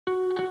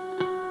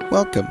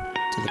Welcome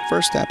to the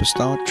First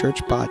Apostolic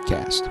Church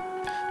Podcast.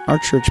 Our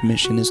church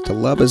mission is to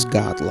love as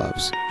God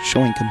loves,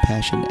 showing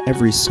compassion to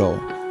every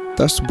soul,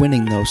 thus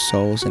winning those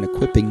souls and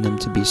equipping them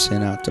to be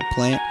sent out to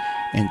plant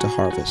and to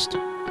harvest.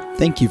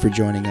 Thank you for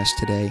joining us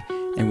today,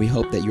 and we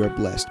hope that you are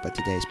blessed by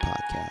today's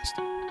podcast.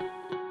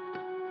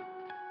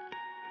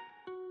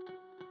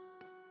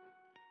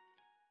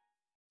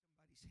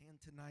 Somebody's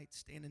hand tonight,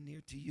 standing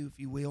near to you, if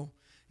you will.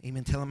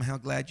 Amen. Tell them how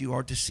glad you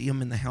are to see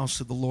them in the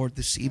house of the Lord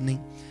this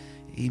evening.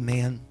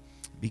 Amen.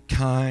 Be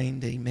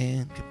kind.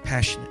 Amen.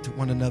 Compassionate to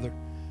one another.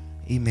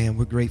 Amen.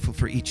 We're grateful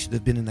for each that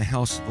have been in the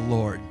house of the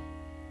Lord.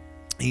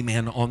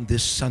 Amen. On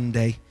this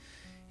Sunday,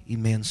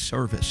 amen,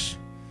 service.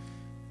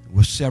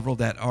 With several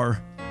that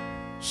are,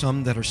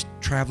 some that are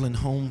traveling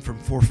home from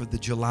 4th of the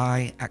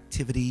July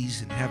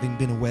activities and having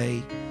been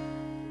away,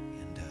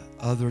 and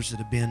others that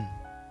have been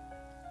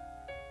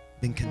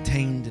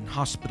contained in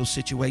hospital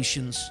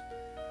situations.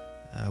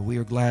 We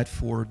are glad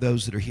for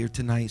those that are here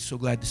tonight. So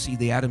glad to see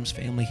the Adams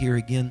family here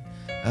again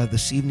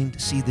this evening, to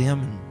see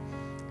them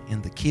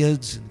and the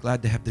kids, and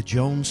glad to have the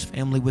Jones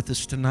family with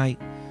us tonight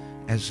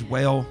as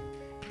well.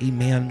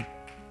 Amen.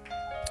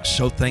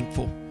 So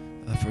thankful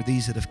for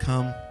these that have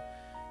come,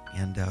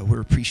 and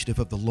we're appreciative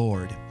of the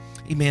Lord.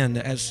 Amen.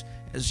 As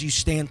you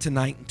stand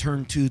tonight and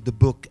turn to the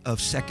book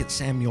of 2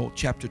 Samuel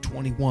chapter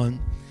 21,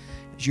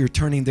 as you're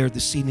turning there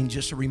this evening,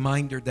 just a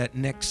reminder that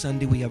next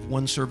Sunday we have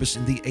one service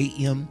in the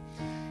a.m.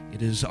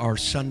 It is our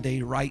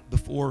Sunday right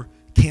before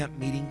camp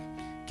meeting.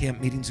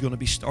 Camp meeting is going to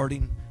be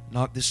starting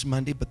not this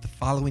Monday, but the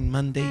following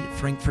Monday at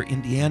Frankfort,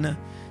 Indiana.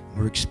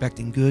 We're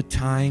expecting good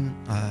time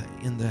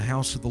in the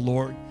house of the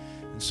Lord.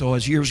 And so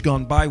as years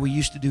gone by, we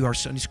used to do our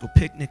Sunday school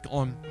picnic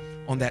on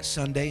that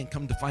Sunday, and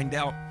come to find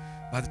out,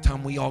 by the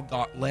time we all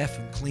got left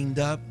and cleaned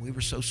up, we were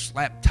so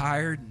slap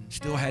tired and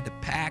still had to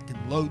pack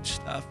and load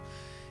stuff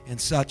and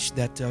such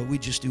that we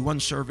just do one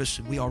service,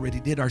 and we already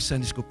did our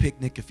Sunday school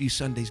picnic a few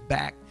Sundays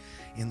back.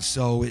 And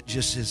so it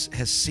just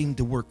has seemed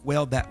to work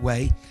well that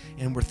way.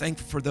 And we're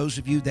thankful for those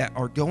of you that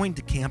are going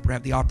to camp or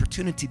have the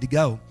opportunity to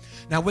go.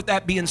 Now, with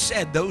that being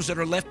said, those that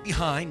are left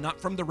behind,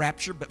 not from the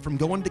rapture, but from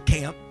going to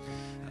camp,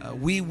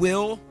 we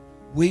will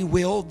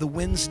the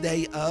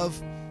Wednesday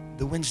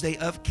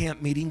of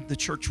camp meeting, the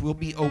church will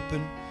be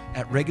open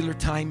at regular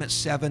time at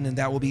 7, and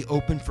that will be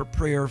open for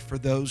prayer for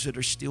those that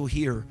are still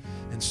here.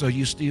 And so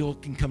you still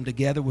can come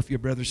together with your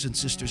brothers and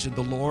sisters in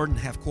the Lord and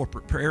have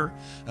corporate prayer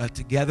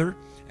together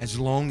as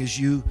long as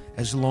you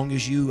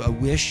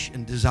wish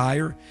and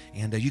desire.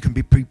 And you can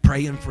be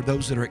praying for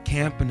those that are at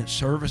camp and at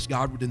service.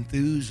 God would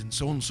enthuse and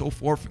so on and so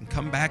forth, and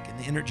come back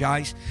and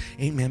energize,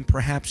 amen,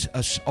 perhaps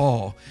us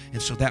all.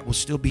 And so that will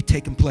still be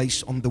taking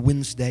place on the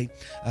Wednesday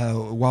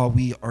while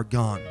we are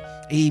gone.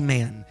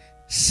 Amen.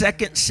 2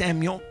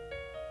 Samuel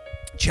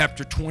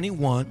chapter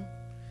 21,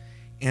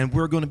 and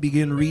we're going to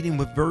begin reading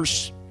with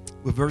verse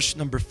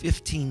number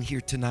 15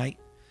 here tonight.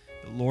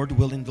 The Lord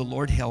willing, the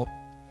Lord help.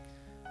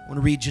 I want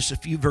to read just a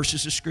few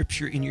verses of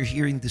scripture in your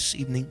hearing this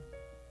evening,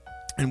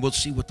 and we'll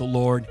see what the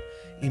Lord,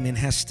 amen,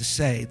 has to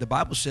say. The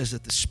Bible says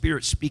that the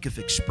Spirit speaketh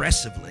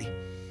expressively.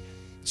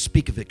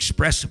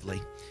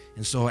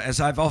 And so, as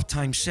I've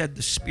oftentimes said,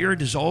 the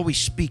Spirit is always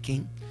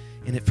speaking,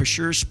 and it for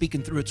sure is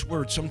speaking through its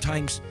word.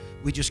 Sometimes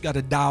we just got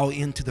to dial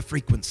into the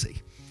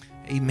frequency,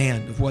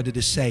 amen, of what it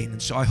is saying.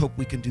 And so I hope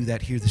we can do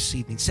that here this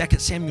evening. 2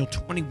 Samuel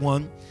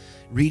 21,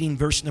 reading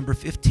verse number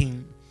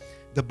 15.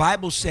 The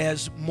Bible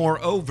says,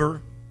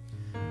 "Moreover,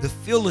 the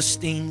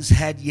Philistines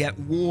had yet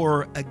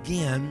war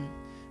again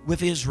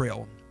with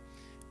Israel.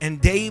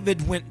 And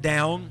David went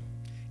down,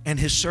 and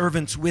his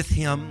servants with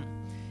him,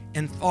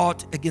 and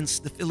fought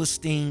against the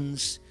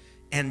Philistines.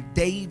 And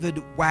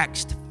David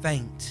waxed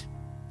faint.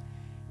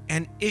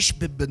 And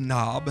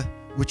Ishbi-benob,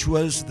 which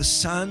was the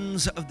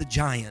sons of the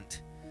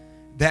giant,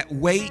 that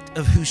weight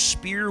of whose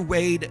spear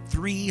weighed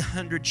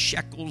 300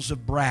 shekels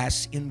of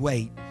brass in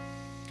weight,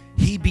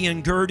 he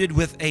being girded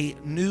with a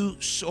new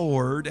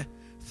sword,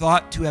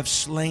 thought to have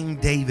slain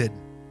David.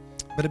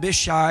 But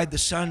Abishai, the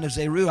son of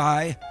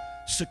Zeruiah,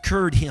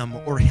 succored him,"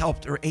 or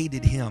helped or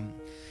aided him,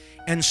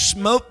 "and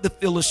smote the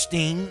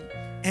Philistine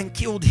and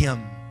killed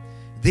him.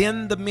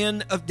 Then the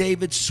men of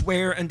David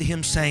sware unto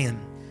him, saying,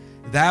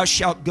 Thou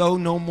shalt go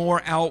no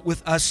more out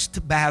with us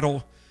to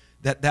battle,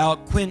 that thou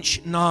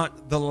quench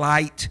not the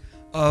light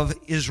of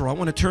Israel." I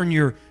want to turn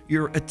your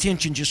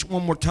attention just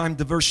one more time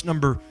to verse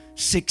number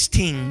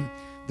 16.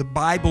 The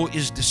Bible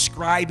is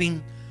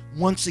describing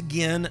once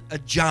again a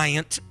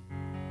giant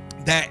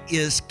that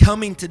is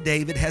coming to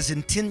David, has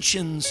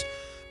intentions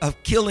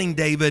of killing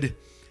David,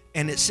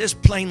 and it says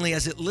plainly,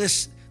 as it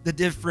lists the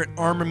different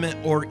armament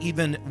or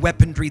even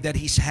weaponry that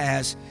he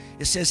has,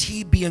 it says,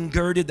 he being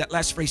girded, that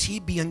last phrase,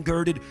 he being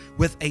girded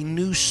with a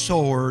new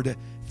sword,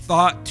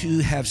 thought to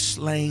have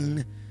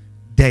slain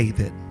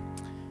David.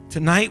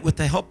 Tonight, with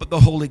the help of the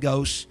Holy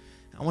Ghost,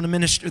 I want to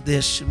minister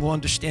this, and we'll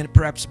understand it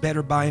perhaps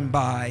better by and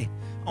by.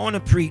 I want to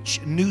preach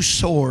new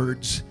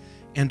swords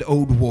and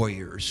old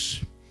warriors.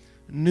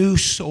 New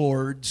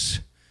swords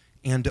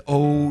and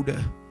old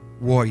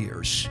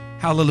warriors.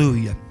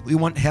 Hallelujah. We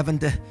want heaven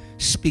to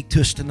speak to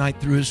us tonight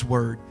through His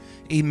Word.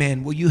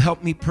 Amen. Will you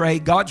help me pray?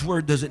 God's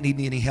word doesn't need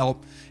any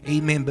help.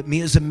 Amen. But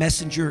me as a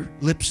messenger,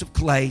 lips of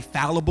clay,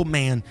 fallible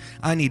man,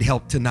 I need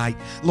help tonight.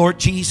 Lord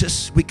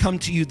Jesus, we come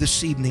to you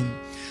this evening.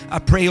 I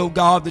pray, oh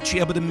God, that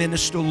you're able to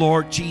minister,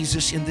 Lord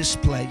Jesus, in this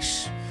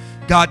place.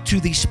 God, to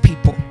these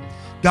people.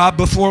 God,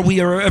 before we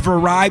are ever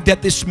arrived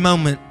at this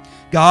moment,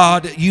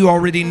 God, you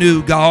already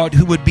knew, God,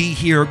 who would be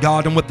here,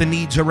 God, and what the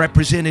needs are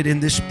represented in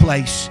this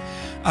place.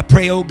 I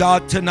pray, oh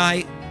God,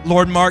 tonight,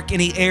 Lord, mark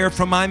any error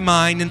from my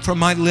mind and from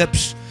my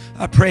lips.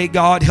 I pray,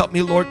 God, help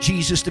me, Lord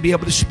Jesus, to be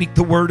able to speak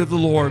the word of the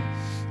Lord.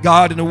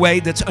 God, in a way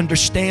that's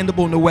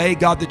understandable, in a way,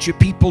 God, that your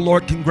people,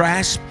 Lord, can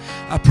grasp.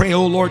 I pray,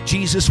 oh Lord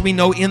Jesus, we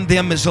know in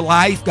them is a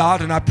life,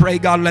 God, and I pray,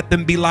 God, let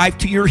them be life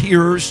to your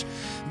hearers.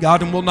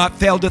 God, and will not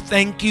fail to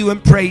thank you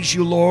and praise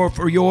you, Lord,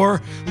 for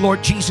your,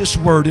 Lord Jesus,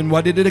 word and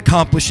what it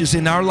accomplishes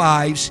in our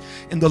lives.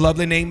 In the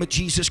lovely name of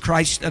Jesus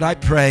Christ that I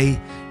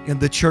pray. And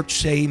the church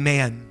say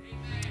amen.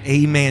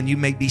 Amen. You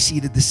may be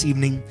seated this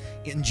evening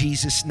in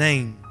Jesus'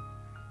 name.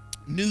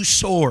 New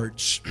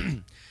swords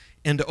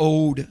and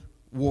old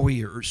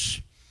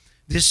warriors.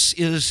 This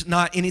is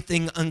not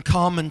anything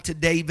uncommon to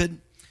David,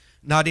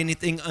 not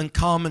anything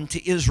uncommon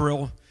to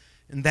Israel,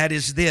 and that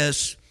is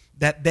this,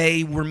 that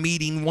they were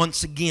meeting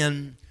once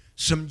again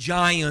some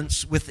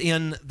giants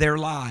within their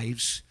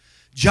lives.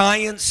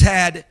 Giants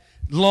had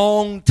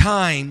long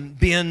time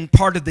been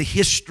part of the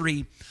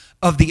history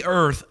of the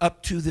earth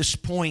up to this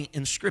point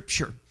in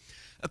Scripture.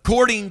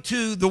 According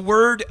to the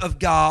Word of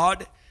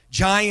God,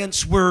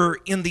 giants were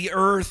in the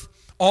earth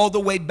all the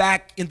way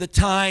back in the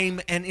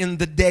time and in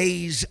the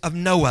days of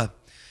Noah.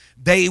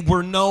 They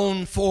were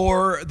known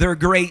for their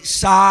great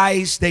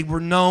size. They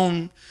were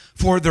known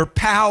for their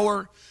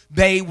power.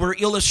 They were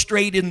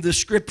illustrated in the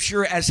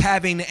Scripture as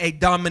having a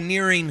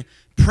domineering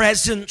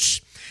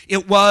presence.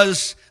 It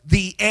was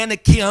the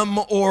Anakim,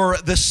 or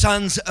the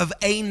sons of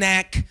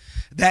Anak,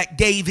 that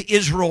gave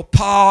Israel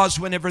pause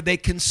whenever they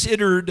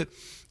considered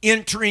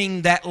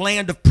entering that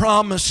land of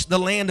promise, the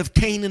land of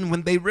Canaan,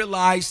 when they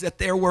realized that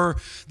there were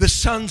the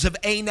sons of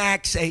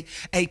Anaks,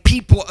 a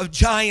people of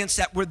giants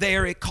that were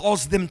there. It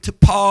caused them to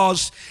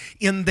pause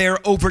in their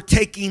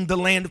overtaking the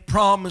land of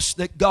promise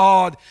that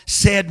God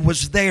said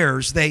was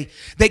theirs. They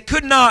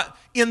could not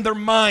in their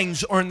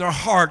minds or in their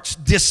hearts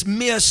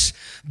dismiss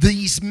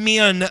these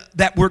men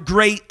that were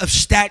great of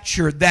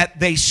stature that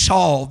they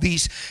saw,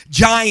 these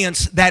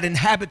giants that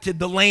inhabited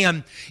the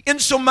land,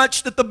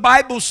 insomuch that the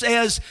Bible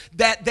says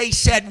that they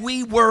said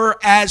we were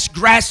as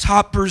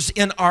grasshoppers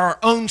in our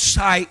own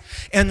sight,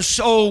 and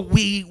so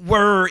we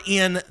were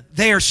in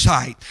their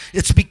sight.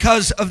 It's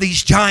because of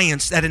these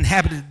giants that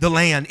inhabited the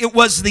land. It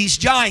was these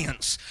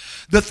giants,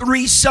 the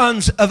three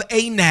sons of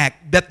Anak,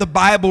 that the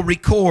Bible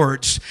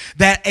records,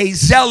 that a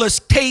zealous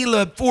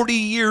Caleb 40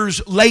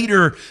 years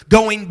later,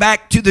 going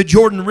back to the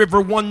Jordan River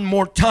one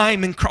more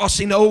time and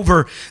crossing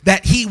over,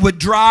 that he would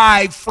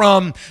drive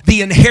from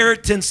the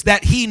inheritance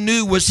that he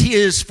knew was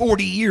his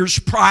 40 years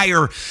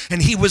prior.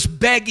 And he was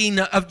begging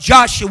of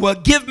Joshua,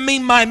 give me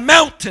my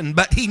mountain.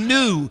 But he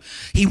knew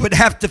he would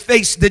have to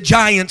face the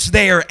giants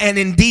there. And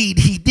indeed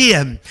he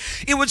did.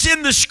 It was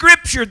in the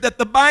Scripture that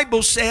the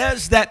Bible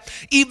says that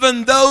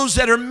even those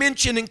that are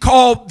mentioned and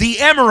called the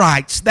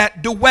Amorites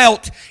that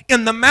dwelt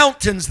in the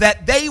mountains,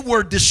 that they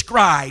were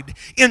described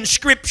in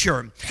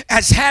Scripture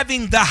as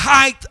having the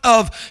height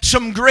of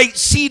some great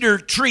cedar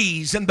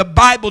trees, and the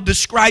Bible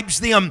describes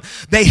them,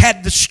 they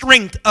had the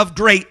strength of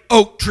great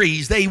oak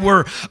trees. They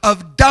were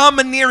of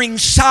domineering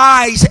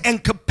size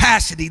and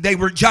capacity. They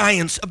were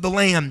giants of the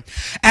land.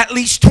 At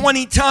least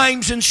 20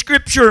 times in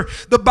Scripture,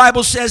 the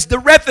Bible says the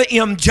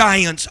Rephaim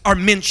giants are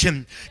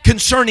mentioned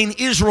concerning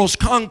Israel's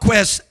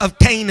conquest of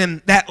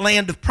Canaan, that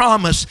land of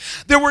promise.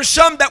 There were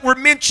some that were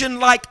mentioned,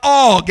 like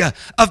Og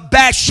of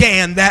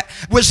Bashan, that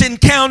was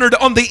encountered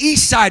on the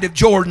east side of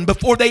Jordan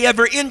before they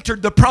ever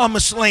entered the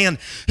promised land,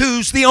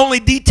 whose the only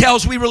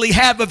details we really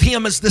have of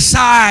him is the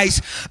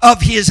size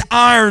of his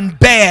iron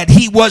bed.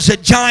 He was a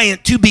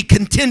giant to be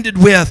contended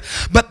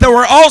with. But there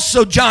were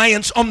also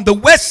giants on the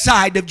west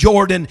side of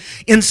Jordan,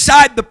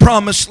 inside the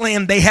promised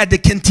land, they had to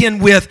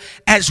contend with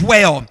as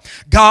well.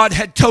 God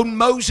had told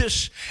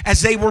Moses,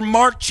 as they were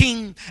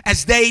marching,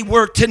 as they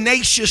were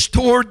tenacious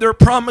toward their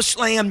promised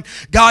land,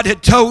 God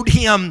had told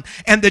him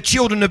and the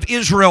children of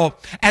Israel,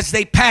 as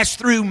they passed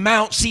through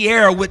Mount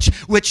Seir, which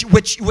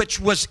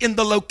was in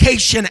the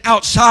location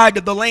outside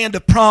of the land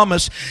of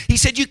promise, he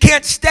said, you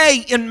can't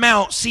stay in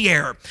Mount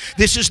Seir.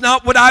 This is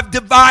not what I've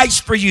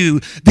devised for you.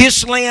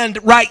 This land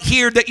right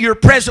here that you're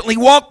presently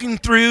walking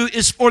through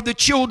is for the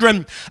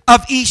children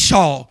of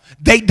Esau.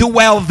 They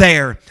dwell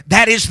there.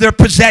 That is their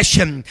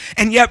possession.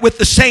 And yet with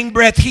the same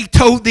breath, he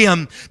told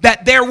them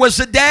that there was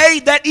a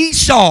day that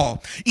Esau,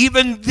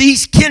 even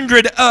these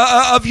kindred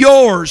of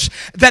yours,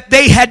 that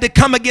they had to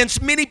come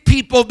against many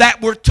people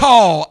that were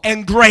tall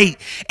and great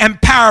and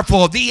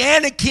powerful. The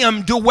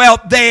Anakim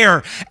dwelt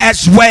there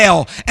as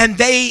well, and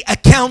they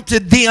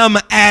accounted them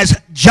as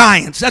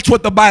giants. That's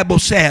what the Bible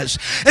says.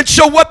 And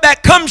so what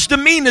that comes to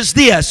mean is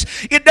this.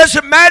 It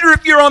doesn't matter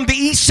if you're on the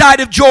east side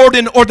of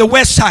Jordan or the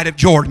west side of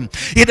Jordan.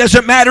 It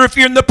doesn't matter if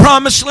you're in the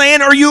promised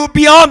land or you're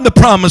beyond the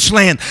promised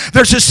land.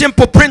 There's a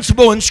simple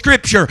principle in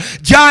Scripture.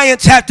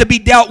 Giants have to be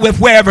dealt with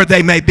wherever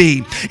they may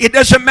be. It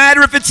doesn't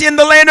matter if it's in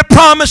the land of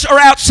promise or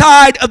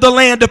outside of the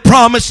land of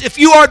promise. If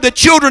you are the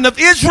children of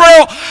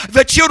Israel,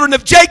 the children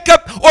of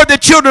Jacob, or the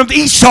children of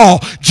Esau,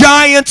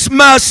 giants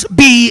must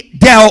be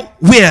dealt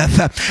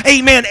with.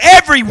 Amen.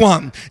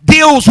 Everyone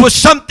deals with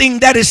something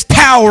that is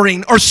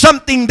towering or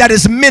something that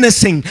is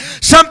menacing,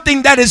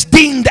 something that is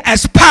deemed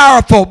as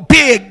powerful,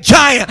 big,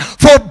 giant,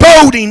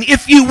 foreboding,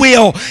 if you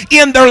will,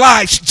 in their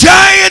lives.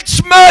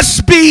 Giants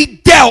must be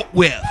dealt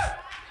with.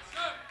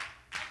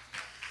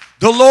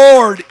 The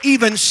Lord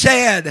even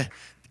said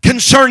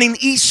concerning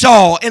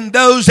Esau and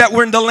those that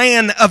were in the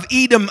land of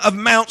Edom of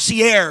Mount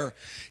Seir,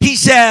 He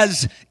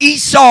says,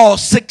 Esau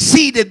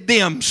succeeded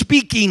them,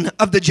 speaking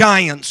of the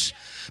giants,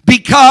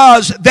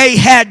 because they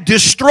had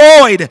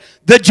destroyed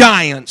the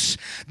giants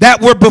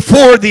that were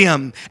before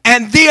them,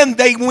 and then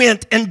they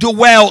went and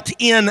dwelt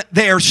in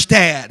their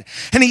stead.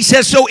 And he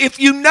says, so if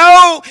you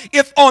know,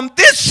 if on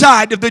this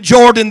side of the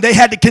Jordan they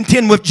had to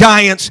contend with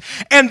giants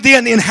and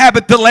then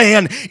inhabit the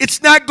land,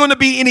 it's not going to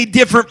be any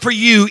different for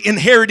you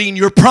inheriting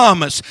your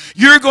promise.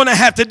 You're going to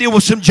have to deal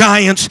with some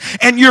giants,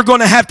 and you're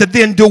going to have to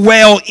then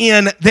dwell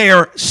in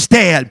their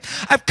stead.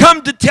 I've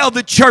come to tell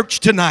the church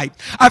tonight,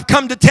 I've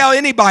come to tell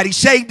anybody,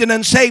 saved and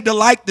unsaved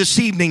alike this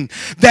evening,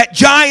 that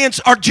giants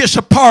are just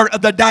a part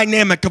of the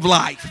dynamic of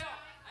life.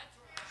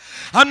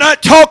 I'm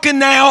not talking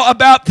now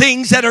about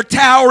things that are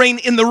towering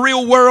in the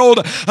real world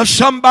of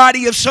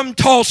somebody of some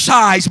tall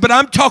size, but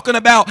I'm talking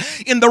about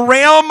in the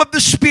realm of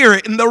the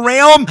Spirit, in the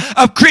realm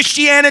of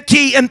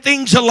Christianity and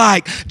things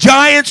alike.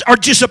 Giants are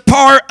just a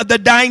part of the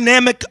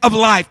dynamic of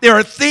life. There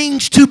are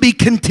things to be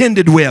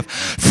contended with,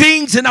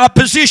 things in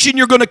opposition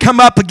you're going to come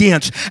up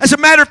against. As a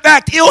matter of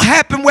fact, it'll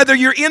happen whether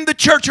you're in the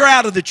church or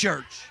out of the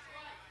church.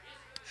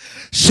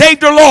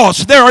 Saved or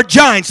lost, there are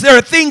giants. There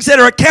are things that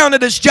are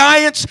accounted as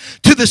giants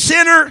to the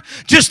sinner,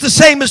 just the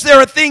same as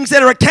there are things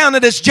that are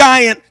accounted as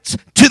giants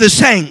to the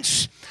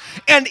saints.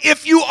 And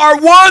if you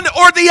are one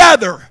or the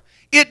other,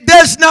 it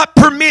does not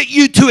permit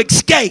you to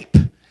escape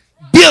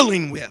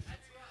dealing with,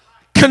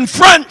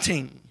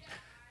 confronting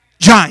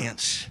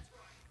giants.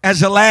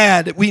 As a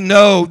lad, we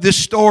know this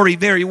story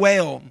very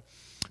well.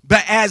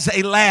 But as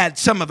a lad,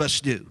 some of us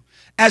do.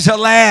 As a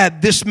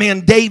lad, this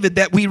man David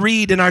that we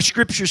read in our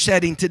scripture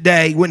setting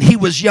today, when he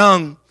was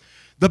young,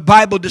 the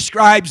Bible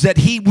describes that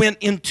he went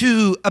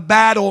into a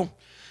battle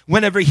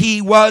whenever he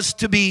was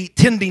to be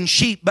tending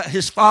sheep, but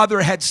his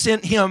father had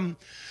sent him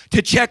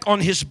to check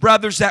on his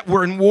brothers that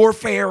were in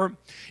warfare.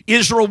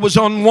 Israel was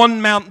on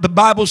one mount. The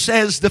Bible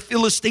says the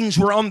Philistines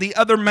were on the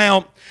other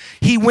mount.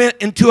 He went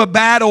into a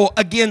battle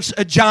against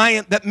a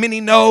giant that many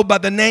know by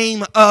the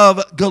name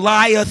of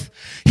Goliath.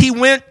 He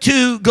went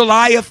to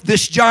Goliath,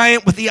 this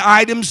giant, with the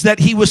items that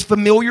he was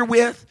familiar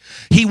with.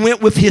 He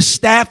went with his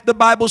staff, the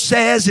Bible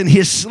says, and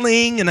his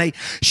sling and a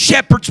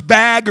shepherd's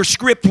bag or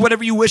script,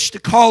 whatever you wish to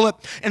call it,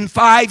 and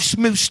 5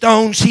 smooth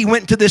stones he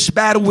went to this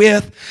battle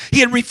with. He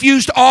had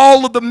refused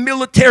all of the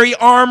military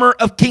armor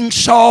of King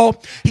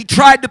Saul. He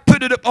tried to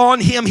put it upon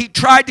him. He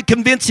tried to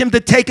convince him to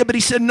take it, but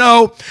he said,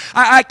 no,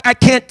 I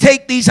can't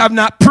take these. I've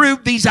not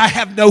proved these. I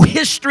have no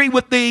history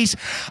with these.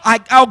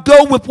 I'll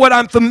go with what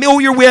I'm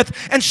familiar with.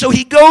 And so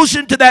he goes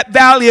into that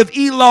valley of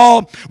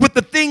Elah with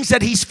the things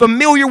that he's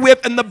familiar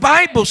with, and the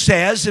Bible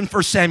says, in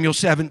 1 Samuel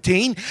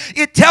 17,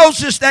 it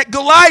tells us that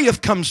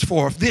Goliath comes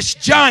forth. This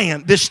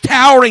giant, this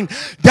towering,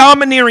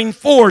 domineering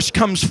force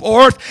comes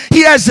forth.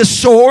 He has a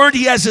sword.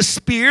 He has a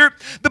spear.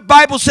 The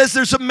Bible says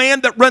there's a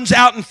man that runs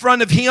out in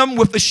front of him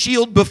with a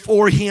shield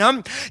before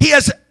him. He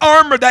has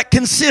armor that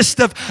consists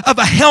of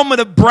a helmet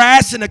of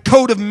brass and a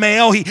coat of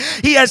mail. He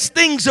has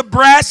things of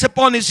brass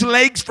upon his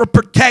legs for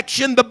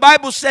protection. The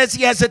Bible says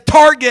he has a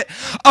target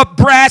of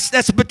brass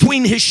that's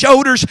between his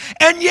shoulders.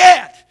 And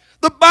yet,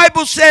 the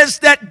Bible says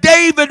that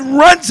David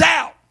runs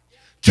out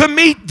to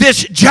meet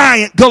this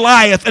giant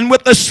Goliath. And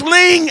with a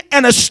sling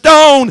and a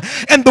stone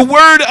and the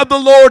word of the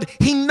Lord,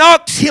 he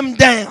knocks him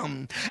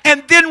down.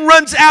 And then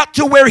runs out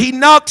to where he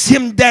knocks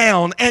him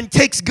down and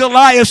takes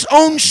Goliath's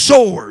own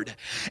sword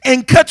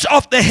and cuts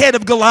off the head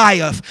of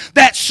Goliath.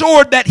 That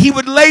sword that he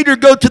would later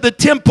go to the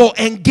temple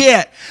and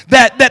get.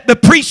 That the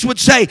priest would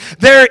say,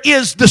 there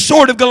is the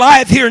sword of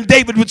Goliath here. And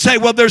David would say,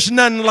 well, there's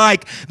none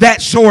like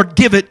that sword.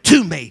 Give it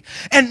to me.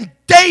 And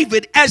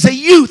David, as a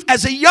youth,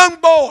 as a young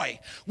boy,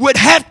 would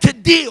have to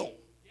deal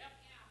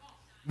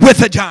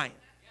with a giant.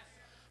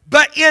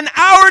 But in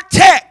our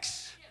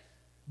text,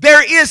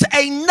 there is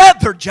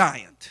another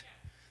giant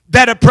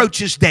that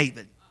approaches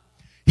David.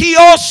 He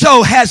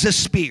also has a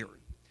spear.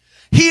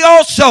 He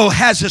also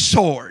has a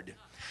sword.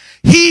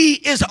 He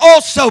is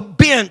also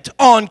bent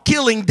on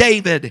killing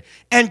David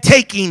and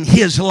taking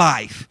his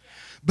life.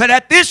 But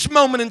at this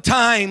moment in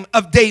time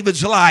of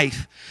David's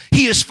life,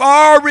 he is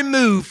far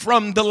removed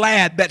from the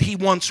lad that he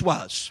once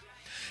was.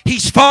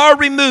 He's far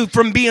removed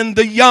from being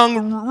the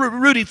young,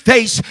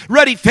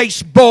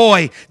 ruddy-faced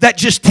boy that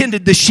just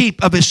tended the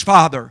sheep of his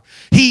father.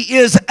 He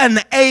is an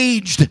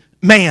aged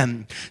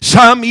man.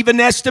 Some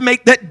even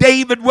estimate that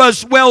David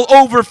was well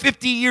over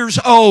 50 years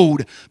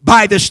old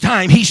by this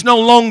time. He's no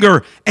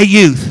longer a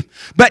youth.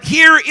 But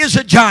here is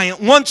a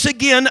giant once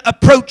again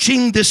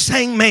approaching the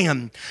same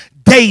man,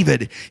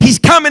 David. He's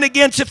coming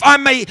against, if I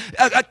may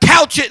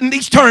couch it in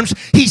these terms,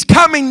 he's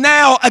coming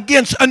now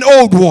against an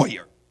old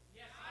warrior.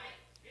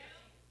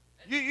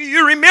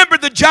 You remember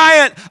the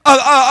giant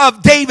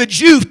of David's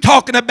youth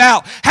talking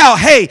about how,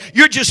 hey,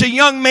 you're just a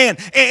young man.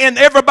 And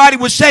everybody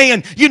was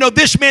saying, you know,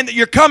 this man that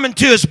you're coming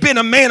to has been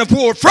a man of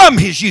war from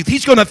his youth.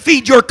 He's going to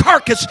feed your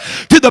carcass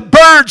to the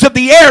birds of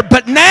the air.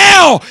 But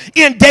now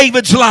in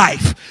David's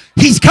life,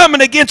 he's coming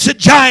against a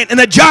giant,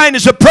 and a giant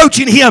is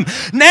approaching him.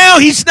 Now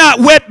he's not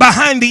wet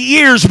behind the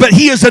ears, but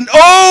he is an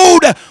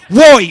old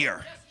warrior.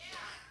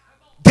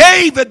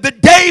 David, the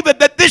David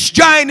that this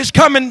giant is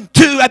coming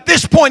to at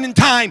this point in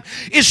time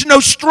is no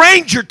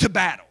stranger to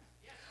battle.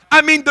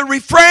 I mean, the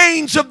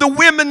refrains of the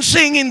women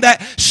singing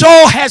that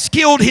Saul has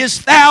killed his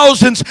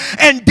thousands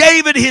and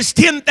David his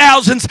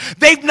 10,000s,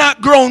 they've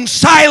not grown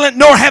silent,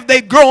 nor have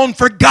they grown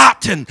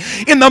forgotten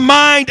in the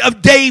mind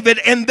of David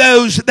and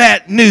those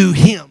that knew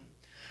him.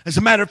 As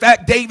a matter of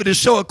fact, David is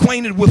so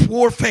acquainted with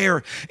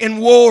warfare and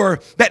war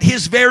that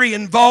his very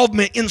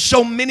involvement in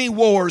so many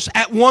wars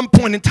at one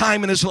point in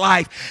time in his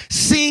life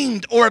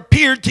seemed or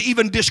appeared to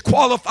even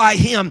disqualify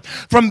him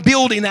from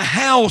building a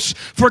house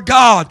for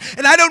God.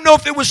 And I don't know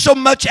if it was so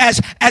much as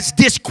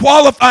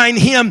disqualifying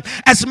him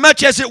as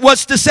much as it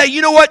was to say,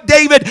 you know what,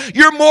 David,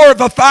 you're more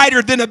of a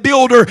fighter than a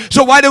builder,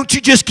 so why don't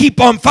you just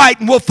keep on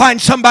fighting? We'll find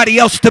somebody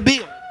else to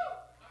build.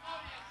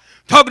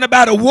 Talking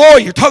about a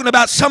warrior, talking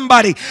about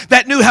somebody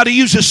that knew how to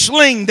use a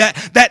sling,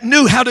 that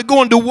knew how to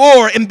go into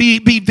war and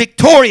be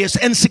victorious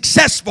and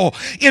successful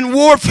in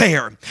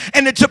warfare.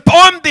 And it's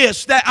upon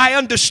this that I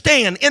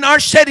understand in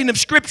our setting of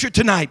Scripture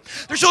tonight,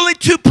 there's only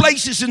two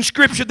places in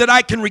Scripture that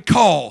I can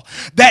recall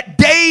that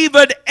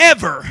David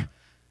ever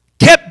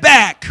kept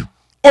back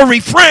or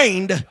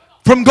refrained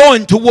from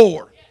going to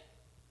war.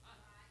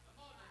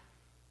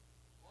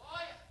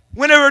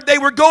 Whenever they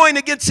were going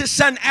against his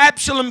son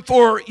Absalom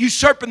for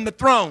usurping the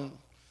throne,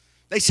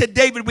 they said,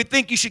 David, we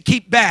think you should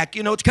keep back.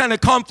 You know, it's kind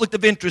of conflict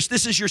of interest.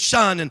 This is your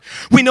son, and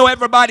we know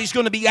everybody's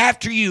going to be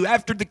after you,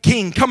 after the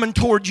king, coming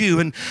toward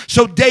you. And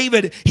so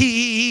David,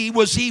 he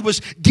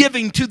was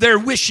giving to their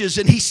wishes,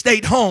 and he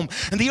stayed home.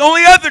 And the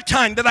only other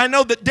time that I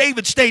know that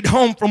David stayed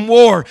home from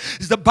war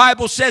is the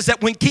Bible says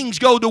that when kings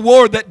go to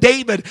war, that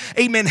David,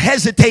 amen,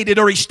 hesitated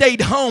or he stayed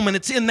home. And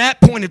it's in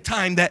that point of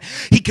time that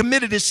he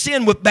committed his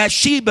sin with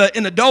Bathsheba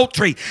in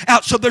adultery.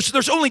 So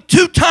there's only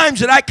two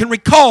times that I can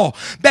recall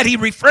that he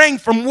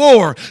refrained from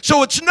war.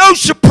 So it's no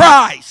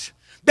surprise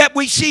that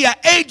we see an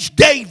aged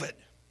David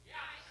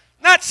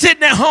not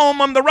sitting at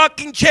home on the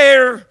rocking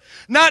chair,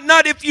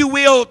 not if you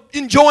will,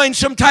 enjoying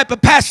some type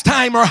of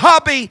pastime or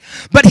hobby,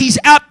 but he's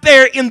out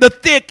there in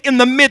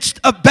the midst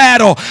of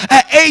battle.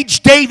 An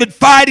aged David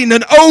fighting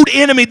an old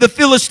enemy, the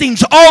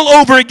Philistines, all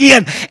over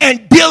again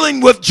and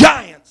dealing with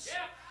giants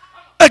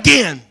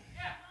again.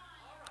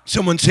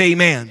 Someone say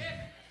amen.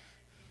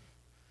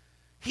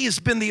 He has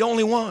been the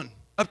only one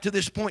up to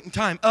this point in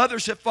time.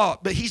 Others have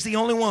fought, but he's the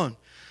only one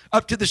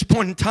up to this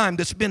point in time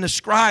that's been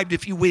ascribed,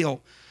 if you will,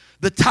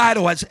 the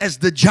title as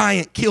the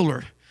giant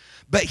killer.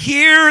 But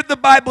here the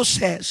Bible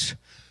says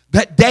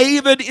that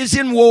David is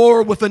in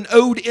war with an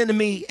old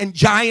enemy and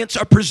giants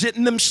are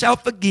presenting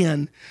themselves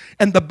again.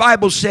 And the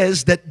Bible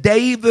says that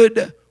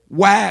David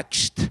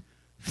waxed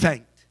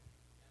faint.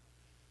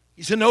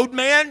 He's an old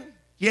man.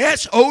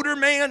 Yes, older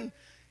man.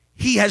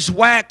 He has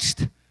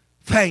waxed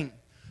faint.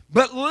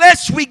 But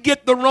lest we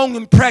get the wrong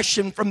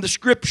impression from the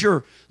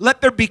Scripture,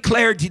 let there be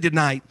clarity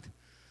tonight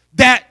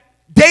that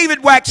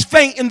David waxed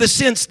faint in the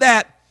sense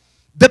that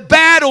the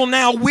battle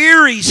now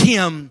wearies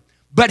him,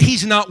 but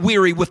he's not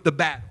weary with the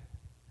battle.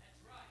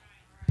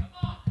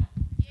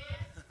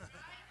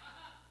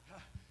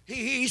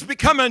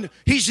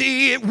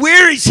 It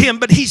wearies him,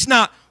 but he's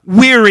not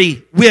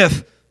weary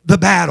with the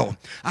battle.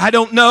 I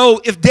don't know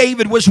if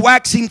David was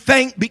waxing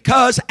faint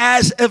because,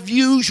 as of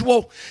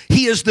usual,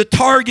 he is the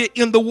target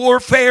in the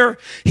warfare.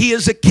 He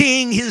is a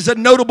king. He is a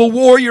notable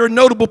warrior, a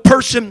notable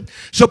person.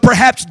 So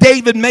perhaps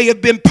David may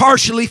have been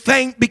partially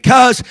faint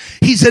because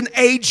he's an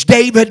aged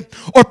David,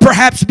 or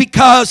perhaps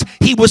because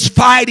he was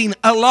fighting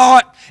a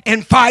lot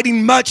and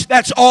fighting much.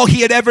 That's all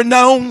he had ever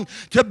known,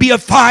 to be a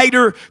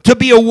fighter, to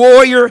be a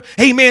warrior.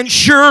 Amen.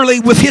 Surely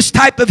with his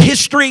type of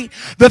history,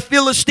 the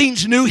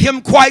Philistines knew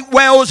him quite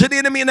well as an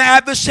enemy and an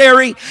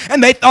adversary,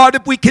 and they thought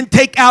if we can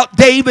take out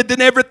David, then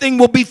everything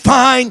will be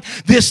fine.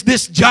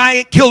 This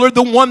giant killer,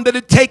 the one that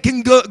had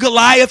taken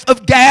Goliath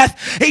of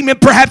Gath, amen,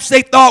 perhaps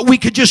they thought we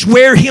could just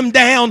wear him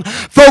down,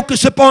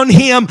 focus upon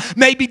him.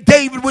 Maybe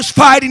David was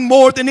fighting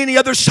more than any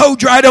other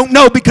soldier. I don't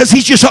know, because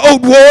he's just an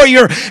old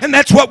warrior, and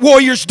that's what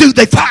warriors do.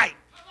 They fight.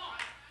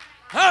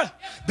 Huh?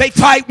 They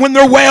fight when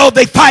they're well.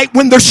 They fight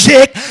when they're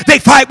sick. They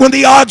fight when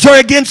the odds are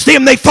against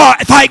them. They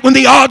fight when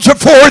the odds are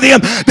for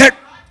them.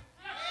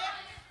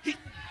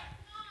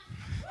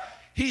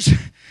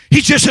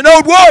 He's just an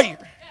old warrior.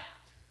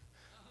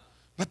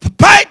 But the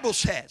Bible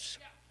says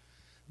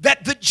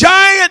that the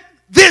giant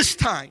this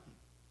time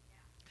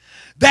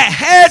that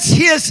has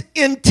his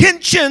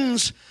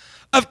intentions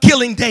of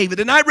killing David.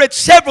 And I read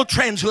several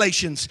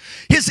translations.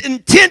 His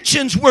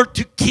intentions were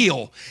to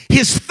kill.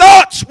 His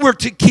thoughts were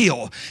to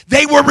kill.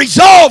 They were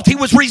resolved. He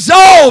was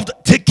resolved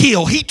to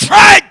kill. He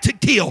tried to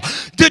kill.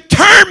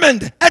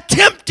 Determined,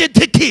 attempted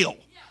to kill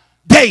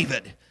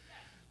David.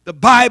 The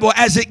Bible,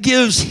 as it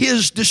gives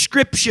his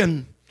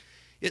description,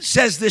 it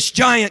says this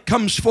giant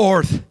comes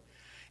forth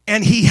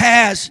and he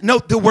has,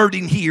 note the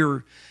wording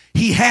here,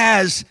 he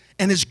has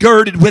and is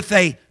girded with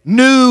a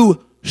new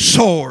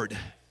sword.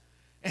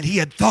 And he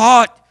had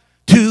thought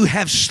to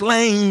have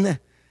slain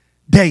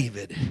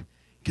David.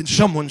 Can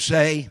someone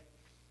say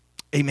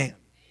amen?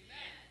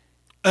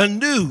 A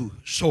new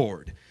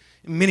sword.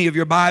 In many of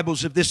your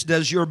Bibles, if this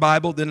does your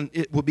Bible, then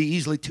it will be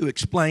easily to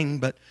explain.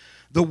 But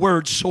the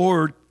word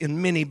sword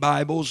in many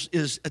Bibles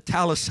is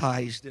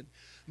italicized. And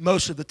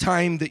most of the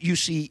time that you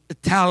see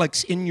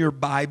italics in your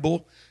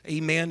Bible,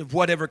 amen, of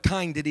whatever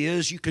kind it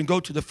is, you can go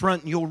to the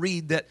front and you'll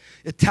read that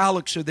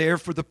italics are there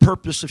for the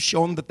purpose of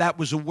showing that that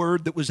was a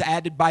word that was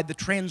added by the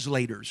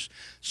translators,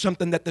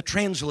 something that the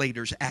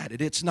translators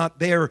added. It's not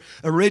there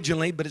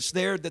originally, but it's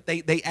there that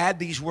they add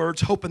these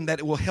words hoping that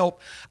it will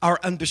help our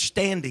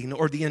understanding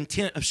or the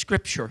intent of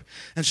Scripture.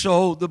 And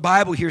so the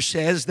Bible here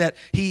says that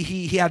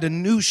he had a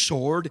new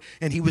sword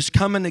and he was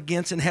coming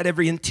against and had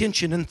every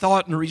intention and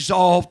thought and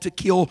resolve to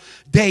kill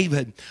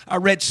David. I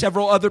read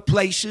several other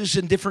places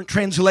in different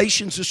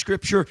translations of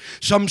Scripture.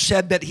 Some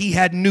said that he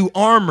had new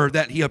armor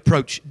that he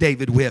approached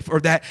David with,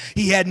 or that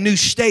he had new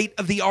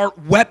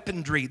state-of-the-art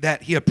weaponry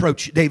that he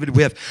approached David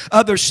with.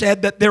 Others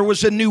said that there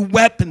was a new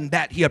weapon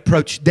that he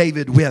approached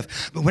David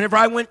with. But whenever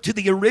I went to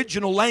the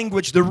original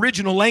language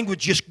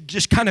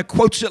just kind of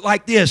quotes it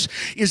like this,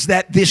 is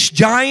that this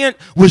giant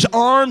was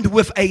armed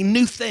with a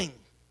new thing.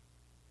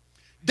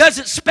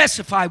 Doesn't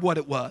specify what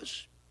it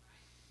was.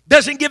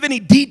 Doesn't give any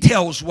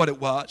details what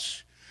it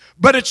was.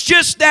 But it's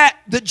just that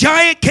the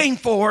giant came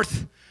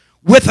forth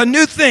with a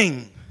new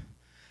thing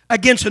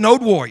against an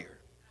old warrior.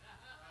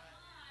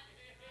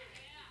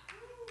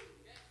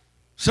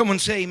 Someone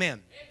say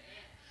amen.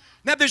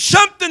 Now there's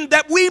something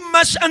that we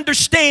must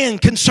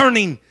understand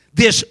concerning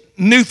this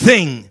new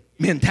thing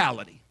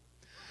mentality.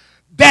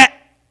 That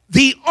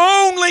the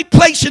only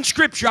place in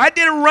Scripture, I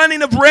did a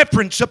running of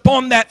reference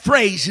upon that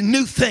phrase,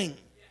 new thing.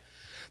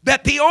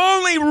 That the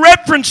only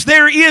reference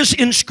there is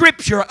in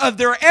Scripture of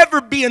there ever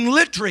being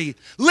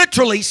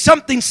literally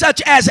something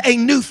such as a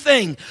new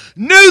thing.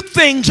 New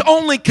things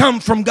only come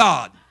from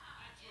God.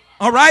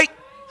 All right?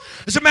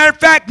 As a matter of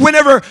fact,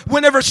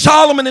 whenever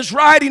Solomon is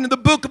writing in the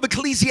book of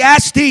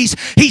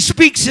Ecclesiastes, he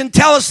speaks and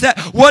tells us that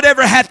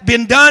whatever hath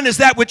been done is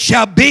that which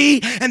shall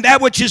be, and that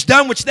which is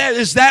done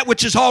is that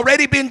which has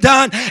already been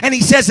done. And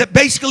he says that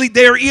basically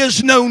there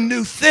is no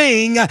new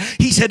thing,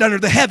 he said, under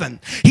the heaven.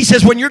 He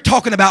says when you're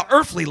talking about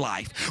earthly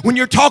life, when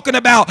you're talking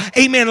about,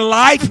 amen,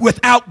 life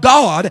without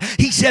God,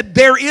 he said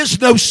there is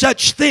no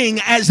such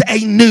thing as a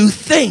new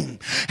thing.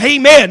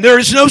 Amen. There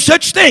is no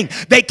such thing.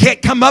 They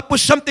can't come up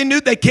with something new.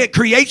 They can't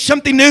create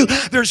something new.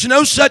 There's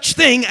no such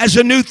thing as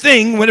a new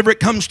thing whenever it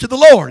comes to the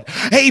Lord.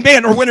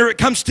 Amen. Or whenever it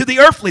comes to the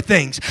earthly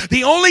things.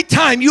 The only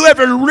time you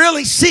ever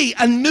really see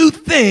a new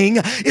thing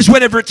is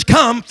whenever it's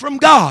come from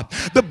God.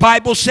 The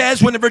Bible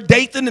says whenever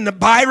Dathan and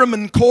Abiram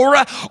and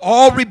Korah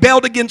all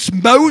rebelled against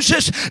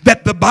Moses,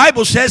 that the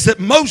Bible says that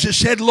Moses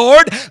said,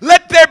 Lord,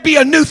 let there be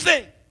a new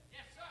thing.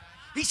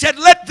 He said,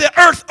 let the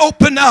earth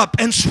open up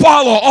and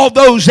swallow all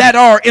those that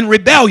are in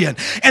rebellion.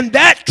 And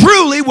that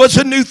truly was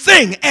a new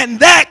thing. And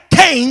that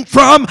came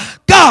from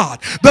God.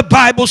 The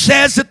Bible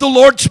says that the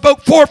Lord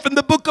spoke forth in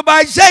the book of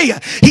Isaiah.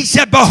 He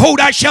said, behold,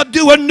 I shall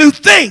do a new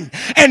thing,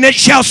 and it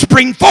shall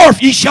spring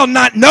forth. Ye shall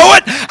not know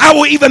it. I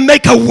will even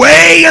make a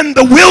way in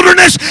the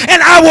wilderness,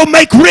 and I will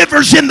make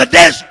rivers in the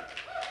desert.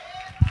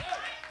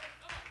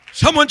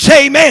 Someone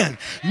say amen.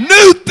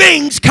 New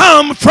things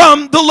come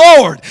from the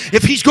Lord.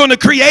 If He's going to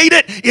create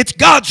it, it's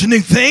God's new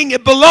thing.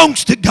 It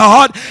belongs to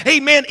God.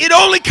 Amen. It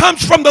only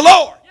comes from the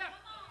Lord.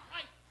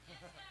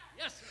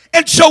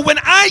 And so when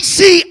I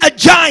see a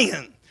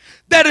giant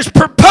that is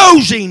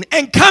proposing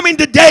and coming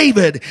to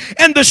David,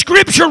 and the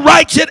Scripture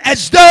writes it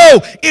as though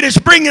it is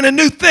bringing a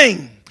new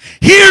thing,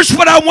 here's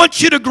what I want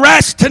you to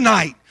grasp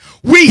tonight.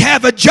 We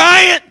have a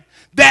giant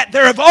that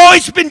there have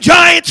always been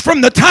giants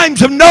from the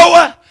times of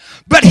Noah,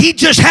 but he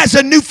just has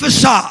a new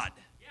facade.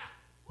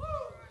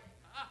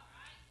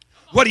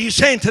 What are you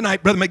saying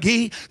tonight, Brother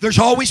McGee? There's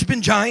always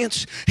been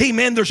giants.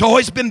 Amen. There's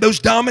always been those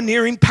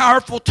domineering,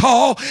 powerful,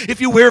 tall,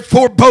 if you will,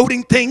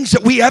 foreboding things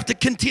that we have to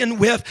contend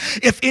with.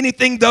 If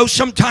anything, though,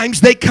 sometimes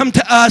they come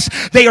to us.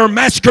 They are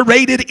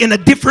masqueraded in a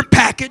different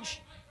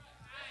package.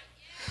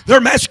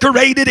 They're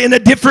masqueraded in a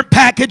different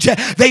package.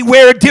 They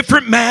wear a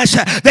different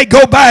mask. They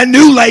go by a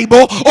new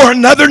label or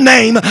another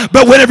name.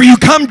 But whenever you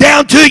come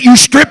down to it, you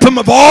strip them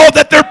of all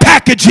that they're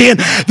packaged in.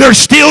 They're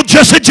still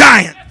just a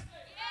giant.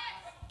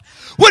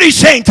 What are you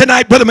saying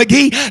tonight, Brother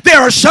McGee? There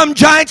are some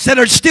giants that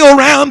are still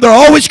around. They're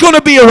always going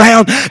to be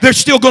around. There's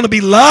still going to be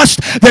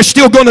lust. There's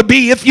still going to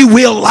be, if you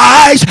will,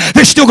 lies.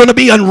 There's still going to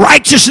be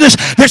unrighteousness.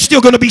 There's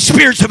still going to be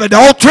spirits of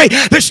adultery.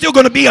 There's still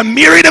going to be a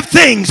myriad of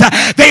things.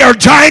 They are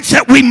giants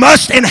that we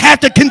must and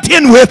have to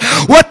contend with.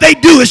 What they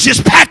do is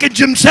just package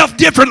themselves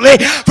differently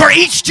for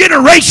each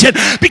generation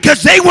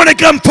because they want to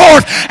come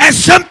forth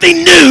as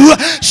something new,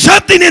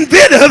 something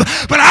inventive.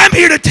 But I'm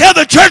here to tell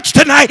the church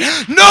tonight,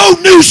 no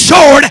new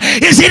sword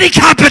is any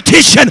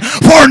competition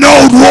for an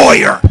old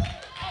warrior.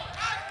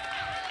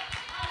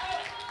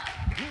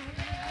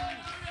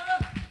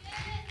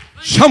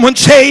 Someone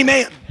say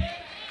amen.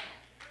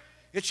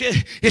 It's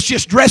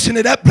just dressing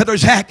it up, Brother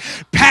Zach,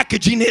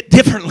 packaging it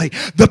differently.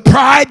 The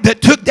pride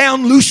that took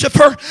down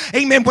Lucifer,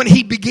 amen, when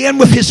he began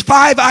with his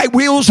 5 I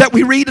wills that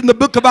we read in the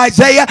book of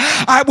Isaiah.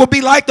 I will be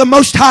like the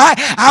Most High.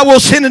 I will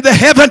ascend into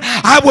heaven.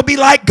 I will be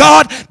like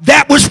God.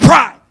 That was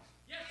pride.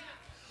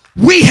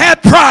 We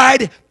have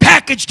pride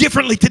packaged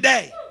differently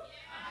today.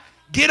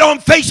 Get on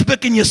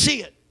Facebook and you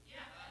see it.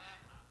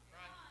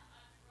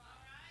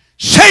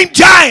 Same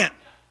giant.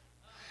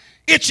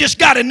 It's just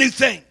got a new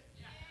thing.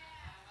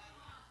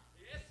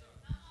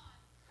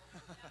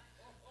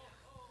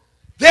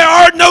 There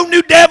are no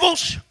new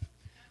devils.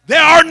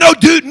 There are no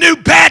new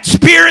bad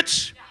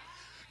spirits.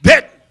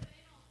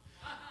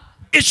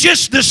 It's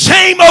just the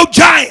same old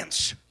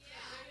giants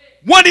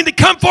wanting to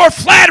come forth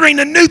flattering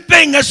a new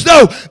thing as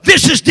though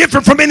this is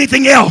different from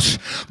anything else.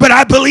 But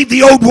I believe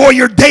the old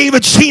warrior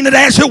David seen it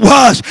as it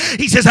was.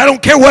 He says, I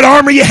don't care what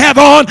armor you have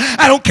on.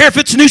 I don't care if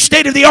it's new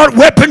state-of-the-art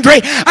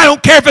weaponry. I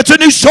don't care if it's a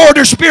new sword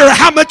or spear or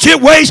how much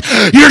it weighs.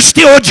 You're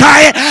still a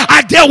giant.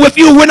 I dealt with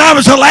you when I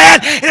was a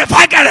lad, and if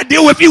I got to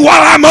deal with you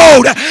while I'm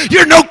old,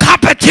 you're no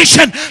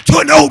competition to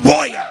an old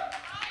warrior.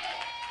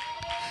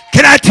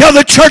 Can I tell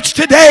the church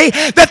today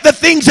that the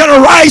things that are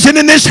rising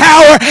in this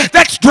hour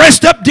that's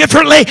dressed up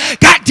differently,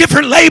 got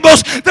different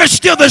labels, they're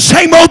still the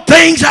same old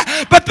things,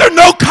 but they're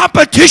no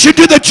competition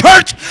to the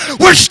church.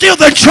 We're still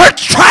the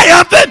church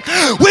triumphant.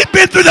 We've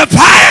been through the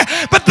fire,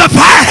 but the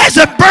fire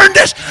hasn't burned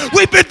us.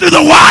 We've been through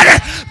the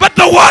water, but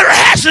the water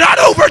has not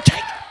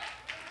overtaken.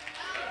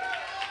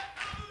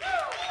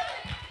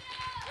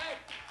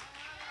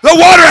 The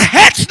water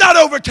has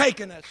not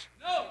overtaken us.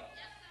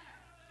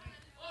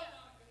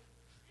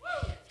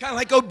 Kind of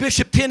like old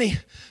Bishop Tenney,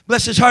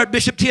 bless his heart,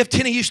 Bishop T.F.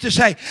 Tenney used to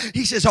say,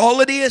 he says, all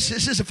it is,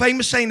 this is a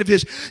famous saying of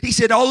his, he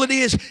said, all it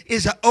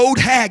is an old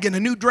hag in a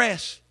new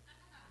dress.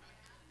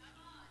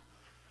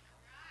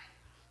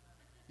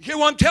 You hear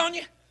what I'm telling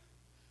you?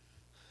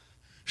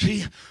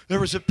 See, there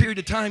was a period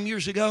of time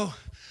years ago,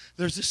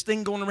 there's this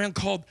thing going around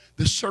called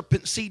the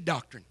serpent seed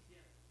doctrine.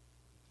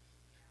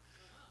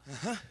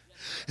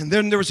 And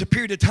then there was a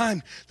period of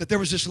time that there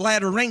was this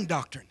latter rain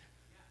doctrine.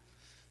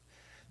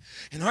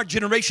 In our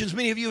generations,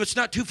 many of you, it's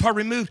not too far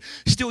removed,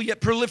 still yet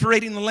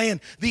proliferating the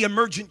land, the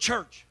emergent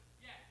church.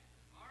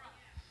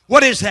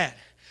 What is that?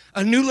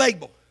 A new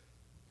label.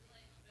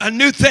 A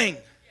new thing.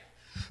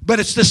 But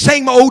it's the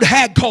same old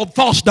hag called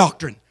false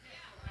doctrine.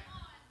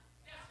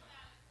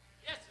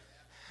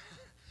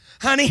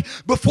 Honey,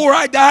 before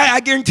I die, I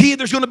guarantee you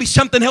there's going to be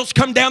something else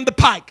come down the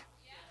pike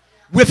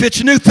with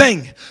its new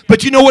thing.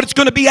 But you know what it's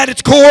going to be at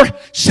its core?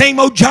 Same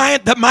old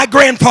giant that my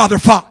grandfather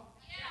fought.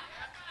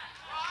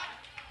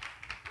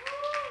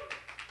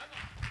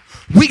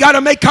 We got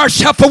to make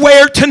ourselves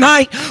aware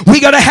tonight. We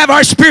got to have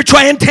our spiritual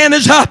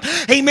antennas up.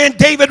 Amen.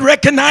 David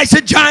recognized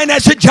a giant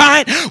as a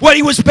giant. What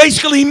he was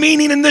basically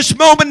meaning in this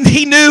moment,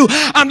 he knew,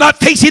 I'm not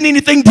facing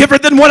anything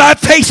different than what I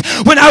faced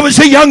when I was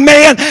a young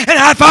man. And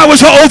if I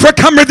was an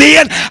overcomer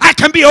then, I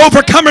can be an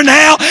overcomer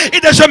now.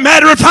 It doesn't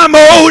matter if I'm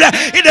old.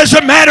 It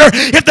doesn't matter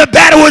if the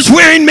battle is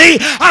wearing me.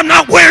 I'm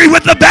not weary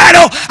with the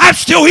battle. I'm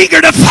still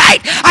eager to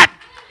fight.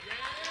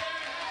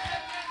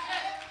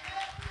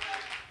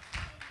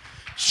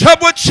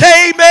 Someone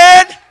say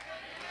amen.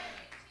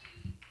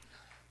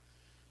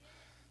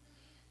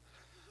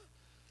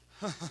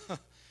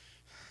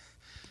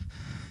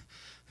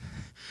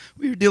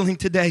 We are dealing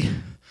today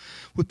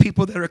with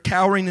people that are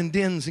cowering in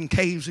dens and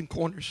caves and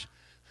corners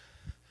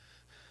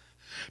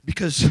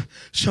because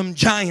some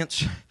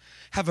giants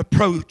have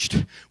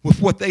approached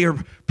with what they are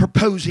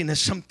proposing as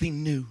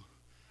something new.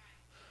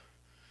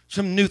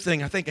 Some new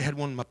thing. I think I had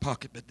one in my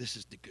pocket, but this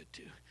is the good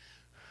too.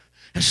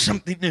 It's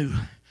something new.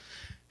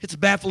 It's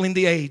baffling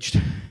the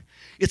aged.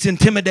 It's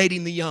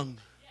intimidating the young.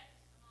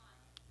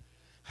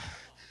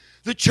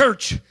 The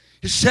church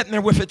is sitting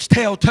there with its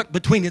tail tucked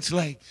between its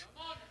legs.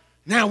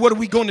 Now, what are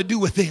we going to do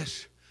with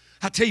this?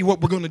 I'll tell you what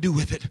we're going to do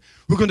with it.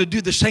 We're going to do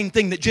the same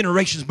thing that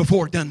generations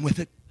before done with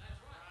it.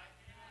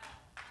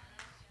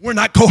 We're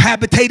not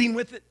cohabitating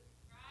with it.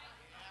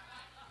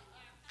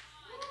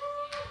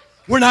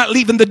 We're not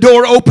leaving the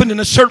door open in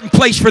a certain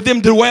place for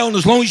them to dwell, and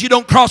as long as you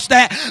don't cross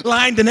that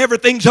line, then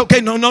everything's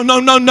okay. No. We're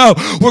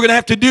going to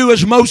have to do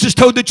as Moses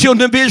told the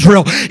children of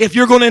Israel. If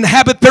you're going to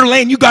inhabit their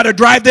land, you got to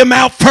drive them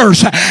out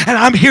first. And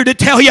I'm here to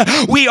tell you,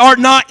 we are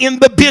not in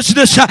the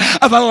business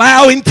of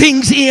allowing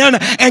things in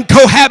and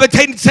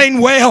cohabitating,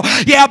 saying, well,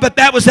 yeah, but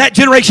that was that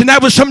generation.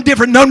 That was something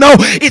different. No,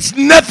 it's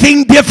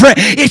nothing different.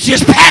 It's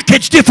just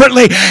packaged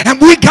differently. And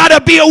we got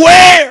to be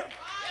aware.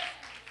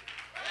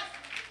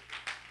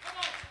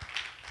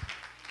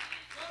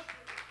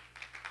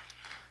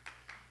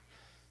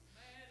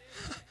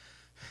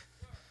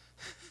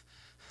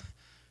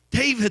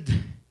 David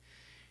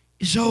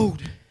is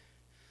old.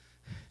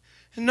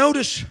 And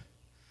notice,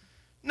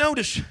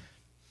 the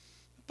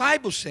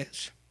Bible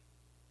says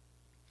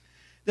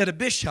that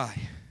Abishai,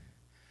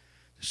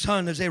 the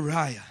son of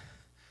Zeruiah,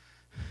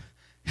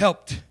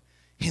 helped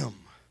him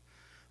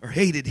or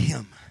hated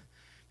him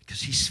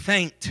because he's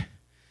faint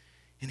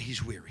and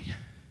he's weary.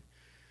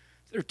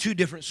 There are two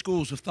different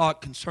schools of thought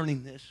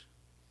concerning this.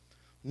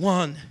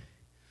 One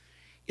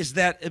is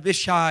that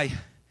Abishai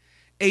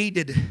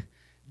aided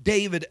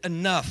David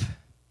enough,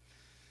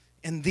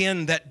 and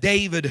then that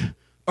David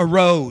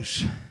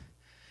arose,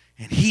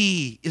 and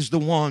he is the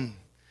one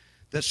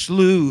that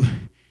slew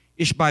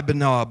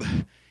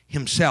Ishbi-Benob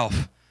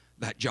himself,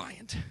 that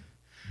giant.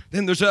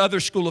 Then there's another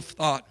school of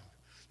thought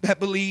that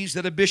believes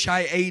that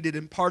Abishai aided,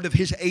 and part of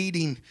his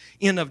aiding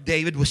in of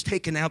David was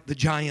taking out the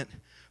giant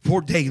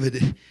for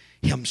David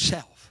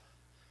himself.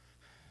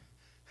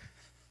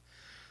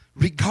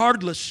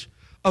 Regardless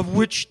of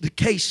which the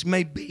case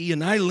may be,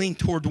 and I lean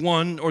toward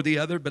one or the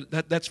other,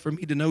 but that's for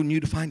me to know and you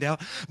to find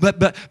out.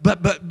 But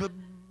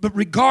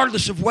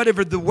regardless of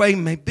whatever the way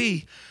may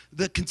be,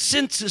 the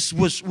consensus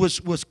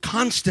was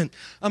constant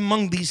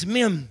among these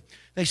men.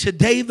 They said,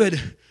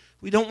 David,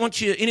 we don't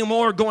want you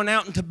anymore going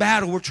out into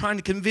battle. We're trying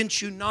to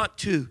convince you not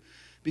to,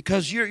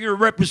 because you're a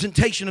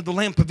representation of the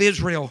lamp of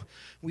Israel.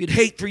 We'd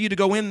hate for you to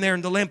go in there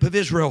and the lamp of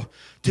Israel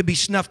to be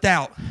snuffed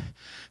out.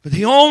 But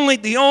the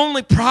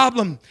only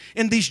problem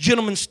in these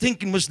gentlemen's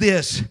thinking was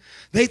this.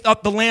 They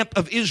thought the lamp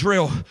of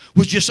Israel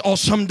was just all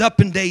summed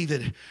up in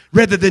David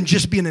rather than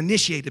just being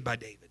initiated by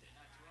David.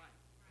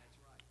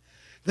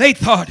 They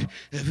thought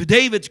if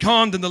David's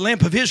gone, then the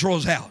lamp of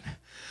Israel's out.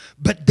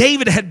 But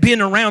David had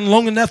been around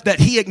long enough that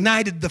he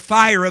ignited the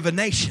fire of a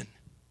nation.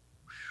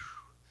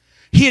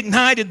 He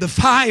ignited the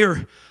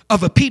fire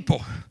of a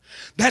people.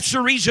 That's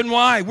the reason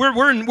why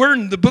we're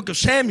in the book of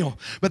Samuel,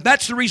 but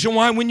that's the reason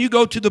why when you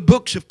go to the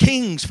books of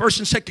Kings, 1st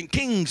and 2nd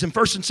Kings and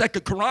 1st and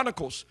 2nd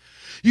Chronicles,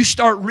 you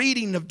start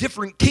reading of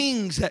different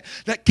kings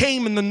that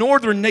came in the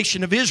northern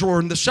nation of Israel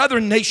and the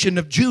southern nation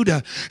of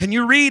Judah, and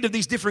you read of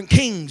these different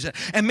kings,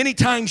 and many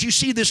times you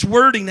see this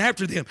wording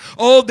after them.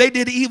 Oh, they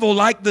did evil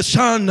like the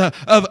son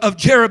of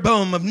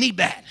Jeroboam of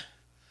Nebat.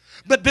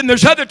 But then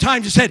there's other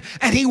times it said,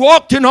 and he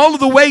walked in all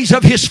of the ways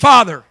of his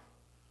father,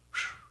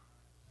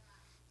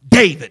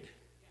 David.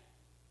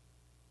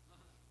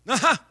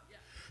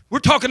 We're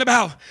talking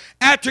about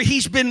after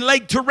he's been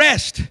laid to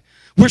rest.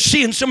 We're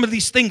seeing some of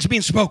these things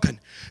being spoken.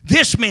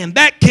 This man,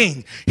 that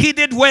king, he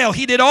did well.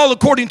 He did all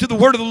according to the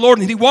word of the Lord,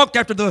 and he walked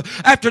after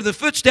the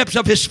footsteps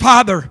of his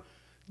father,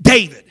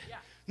 David.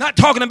 Not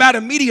talking about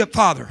immediate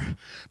father,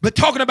 but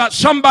talking about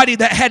somebody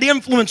that had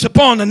influence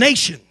upon a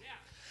nation,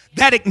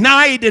 that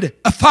ignited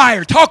a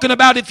fire. Talking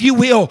about, if you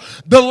will,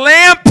 the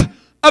lamp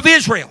of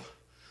Israel.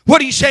 What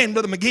are you saying,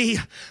 Brother McGee?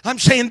 I'm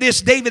saying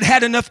this. David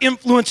had enough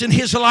influence in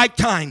his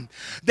lifetime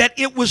that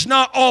it was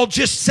not all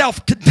just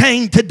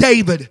self-contained to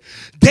David.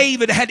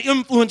 David had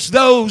influenced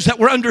those that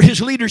were under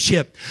his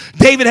leadership.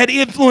 David had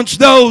influenced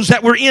those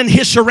that were in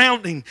his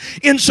surrounding.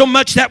 In so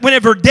much that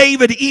whenever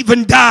David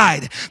even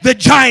died, the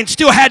giant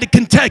still had to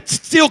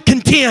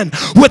contend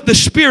with the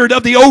spirit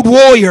of the old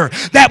warrior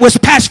that was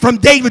passed from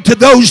David to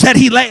those that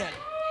he led.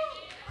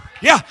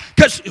 Yeah,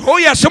 because,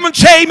 someone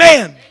say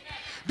amen.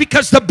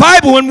 Because the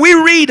Bible, when we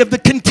read of the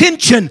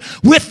contention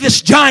with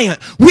this giant,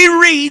 we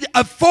read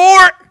of 4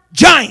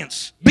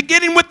 giants,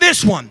 beginning with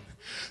this one.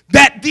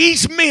 That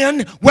these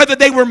men, whether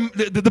they were,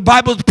 the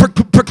Bible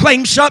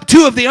proclaims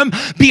 2 of them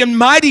being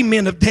mighty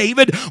men of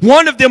David.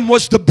 One of them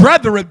was the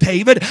brother of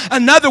David.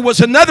 Another was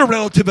another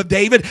relative of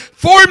David.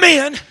 4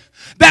 men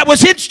that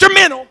was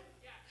instrumental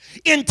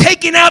in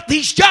taking out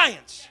these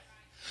giants.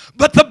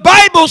 But the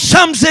Bible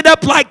sums it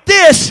up like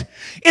this.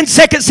 In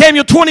 2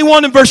 Samuel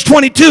 21 and verse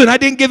 22, and I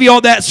didn't give you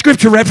all that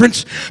scripture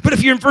reference, but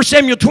if you're in 1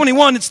 Samuel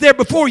 21, it's there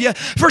before you.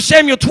 1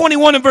 Samuel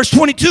 21 and verse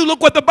 22,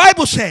 look what the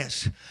Bible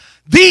says.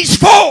 These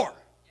 4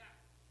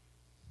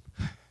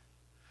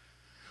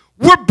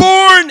 were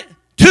born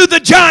to the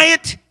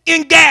giant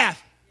in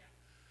Gath.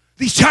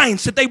 These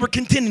giants that they were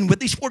contending with,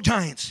 these 4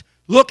 giants.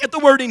 Look at the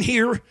wording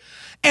here.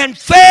 And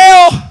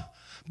fell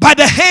by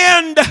the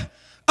hand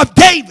of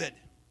David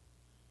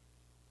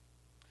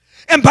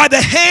and by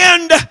the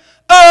hand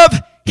of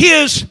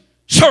his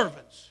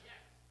servants.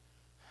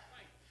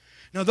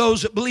 Now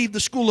those that believe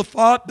the school of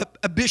thought that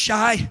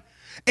Abishai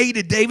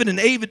aided David, and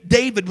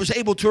David was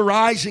able to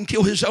arise and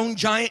kill his own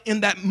giant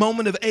in that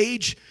moment of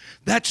age,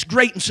 that's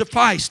great and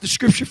suffice. The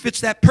scripture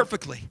fits that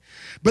perfectly.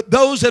 But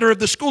those that are of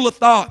the school of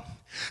thought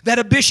that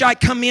Abishai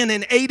come in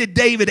and aided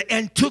David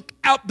and took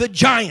out the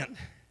giant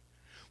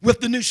with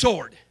the new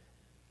sword.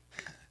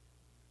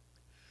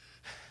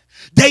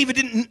 David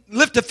didn't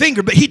lift a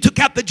finger, but he took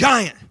out the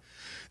giant.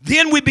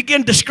 Then we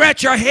begin to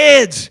scratch our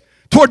heads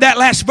toward that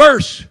last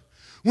verse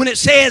when it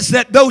says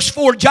that those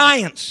 4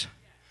 giants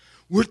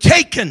were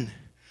taken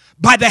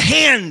by the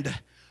hand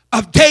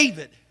of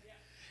David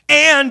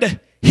and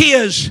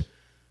his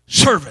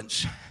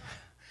servants.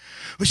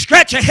 We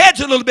scratch our heads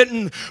a little bit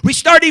and we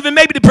start even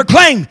maybe to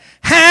proclaim,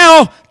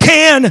 how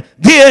can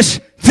this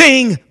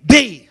thing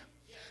be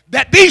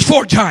that these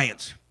 4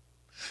 giants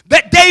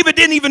that David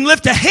didn't even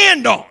lift a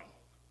hand on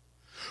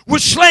were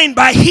slain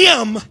by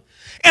him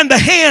and the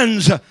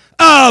hands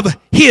of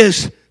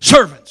his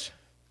servants?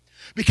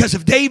 Because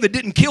if David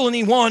didn't kill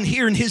anyone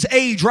here in his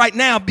age right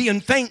now, being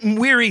faint and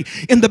weary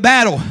in the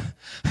battle,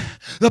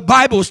 the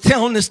Bible is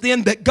telling us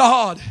then that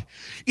God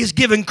is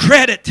giving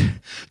credit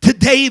to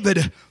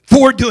David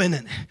for doing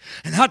it.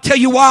 And I'll tell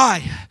you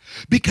why.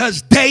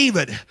 Because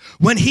David,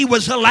 when he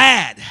was a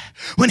lad,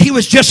 when he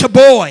was just a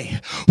boy,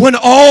 when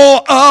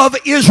all of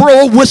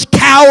Israel was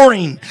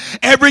cowering,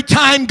 every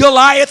time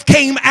Goliath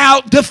came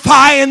out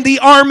defying the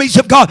armies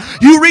of God.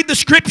 You read the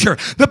scripture,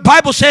 the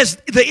Bible says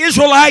the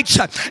Israelites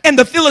and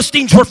the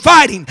Philistines were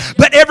fighting,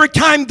 but every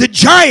time the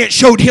giant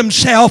showed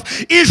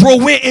himself, Israel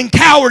went and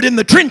cowered in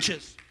the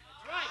trenches.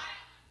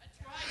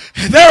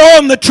 They're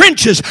on the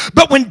trenches.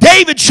 But when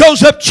David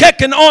shows up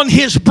checking on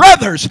his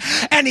brothers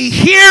and he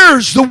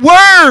hears the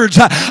words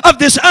of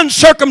this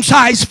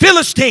uncircumcised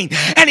Philistine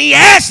and he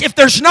asks if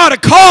there's not a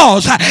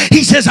cause,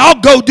 he says, I'll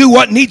go do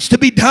what needs to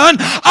be done.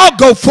 I'll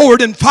go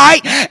forward and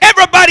fight.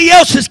 Everybody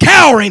else is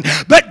cowering,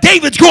 but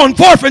David's going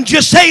forth and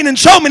just saying in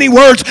so many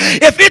words,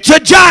 if it's a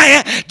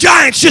giant,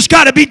 giants just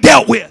got to be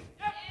dealt with.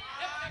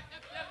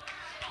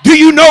 Do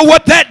you know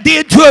what that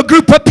did to a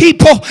group of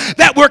people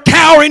that were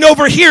cowering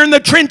over here in the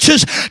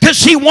trenches to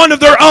see one of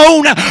their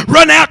own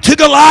run out to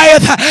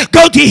Goliath,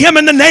 go to him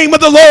in the name of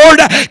the Lord,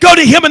 go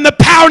to him in the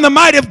power and the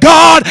might of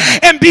God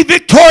and be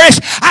victorious?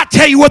 I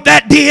tell you what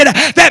that did.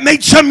 That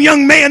made some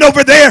young man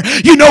over there,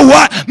 you know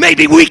what?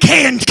 Maybe we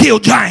can kill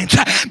giants.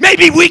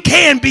 Maybe we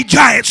can be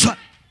giants.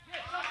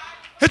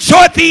 And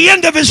so at the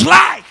end of his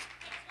life,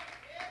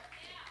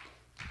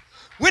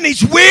 when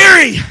he's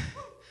weary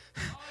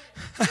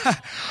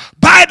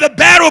by the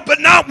battle, but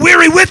not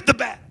weary with the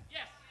battle,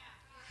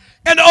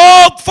 and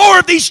all 4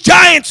 of these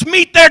giants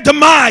meet their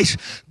demise,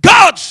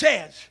 God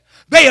says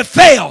they have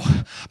failed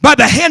by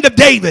the hand of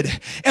David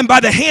and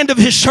by the hand of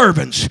his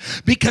servants,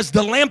 because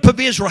the lamp of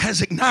Israel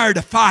has ignited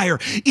a fire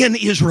in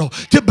Israel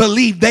to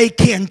believe they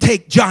can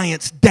take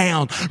giants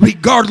down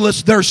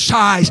regardless their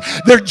size,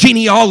 their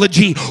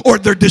genealogy, or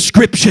their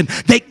description.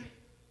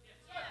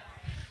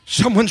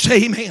 Someone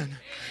say amen.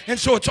 And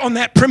so it's on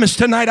that premise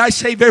tonight I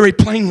say very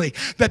plainly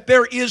that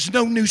there is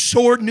no new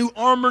sword, new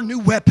armor, new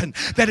weapon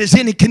that is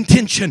any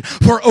contention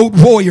for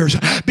old warriors,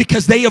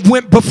 because they have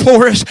went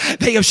before us.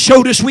 They have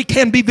showed us we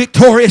can be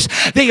victorious.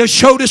 They have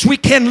showed us we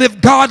can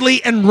live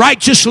godly and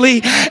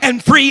righteously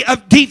and free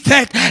of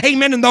defect.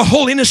 Amen. In the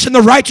holiness and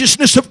the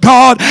righteousness of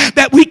God,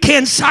 that we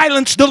can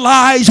silence the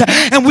lies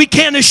and we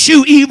can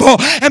eschew evil.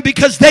 And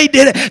because they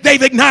did it,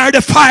 they've ignited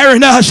a fire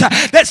in us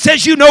that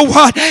says, you know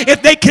what?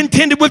 If they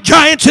contended with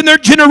giants in their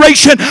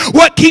generation,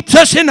 what keeps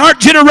us in our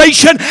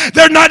generation?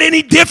 They're not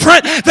any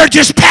different. They're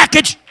just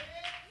packaged.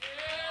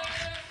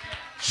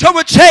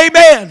 Someone say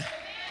amen.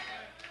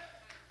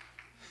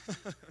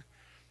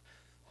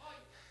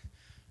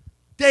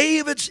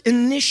 David's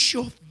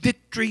initial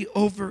victory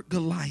over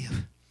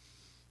Goliath,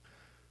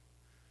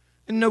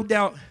 and no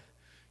doubt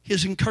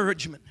his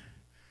encouragement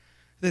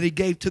that he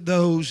gave to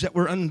those that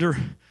were under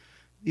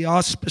the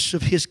auspice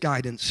of his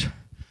guidance,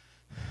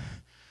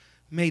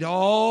 made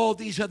all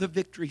these other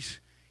victories,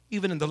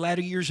 even in the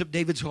latter years of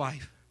David's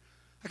life.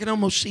 I can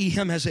almost see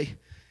him as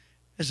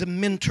a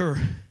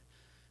mentor,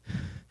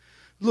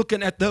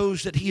 looking at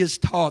those that he has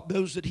taught,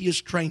 those that he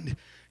has trained,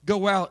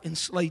 go out and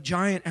slay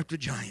giant after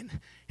giant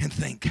and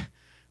think,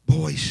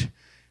 boys,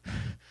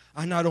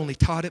 I not only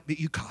taught it, but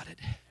you caught it.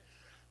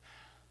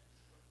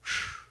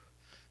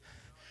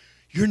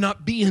 You're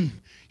not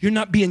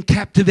being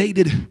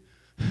captivated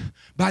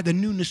by the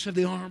newness of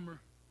the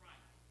armor.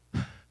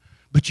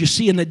 But you're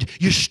seeing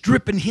that you're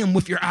stripping him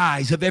with your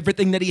eyes of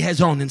everything that he has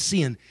on and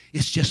seeing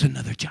it's just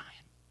another giant.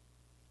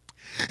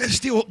 It's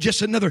still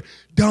just another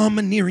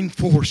domineering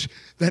force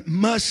that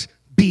must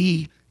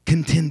be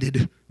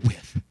contended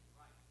with.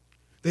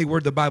 They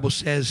were, the Bible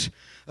says,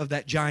 of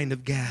that giant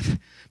of Gath,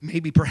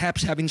 maybe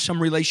perhaps having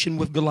some relation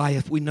with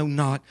Goliath, we know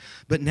not,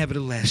 but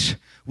nevertheless,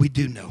 we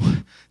do know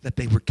that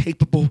they were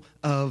capable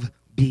of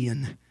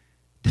being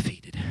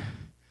defeated.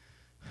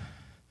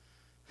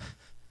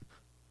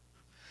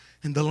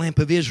 And the lamp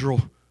of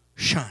Israel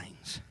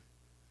shines.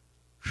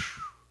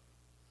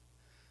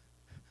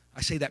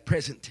 I say that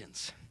present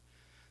tense.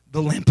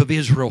 The lamp of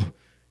Israel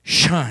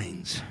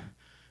shines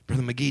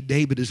Brother McGee,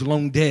 David is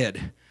long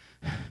dead.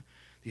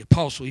 The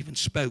apostle even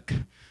spoke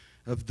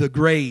of the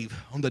grave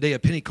on the day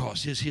of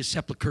Pentecost. His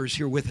sepulchre is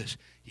here with us.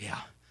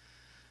 Yeah.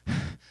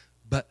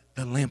 But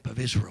the lamp of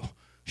Israel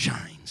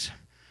shines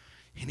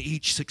in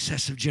each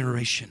successive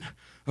generation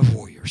of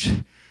warriors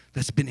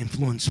that's been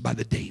influenced by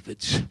the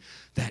Davids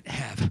that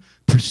have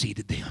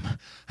preceded them.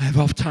 I have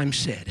oftentimes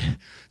said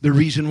the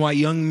reason why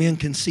young men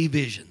can see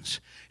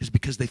visions is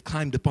because they've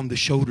climbed up on the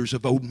shoulders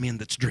of old men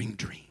that's dreamed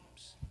dreams.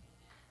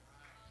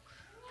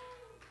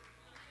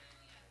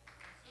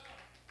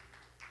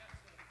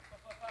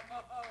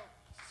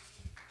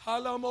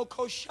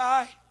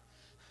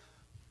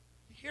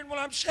 Hearing what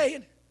I'm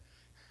saying?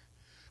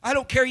 I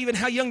don't care even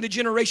how young the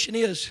generation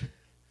is.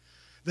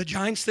 The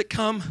giants that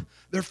come,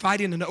 they're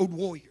fighting an old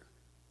warrior.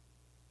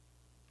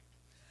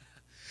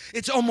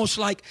 It's almost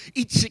like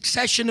each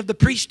succession of the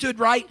priesthood,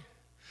 right?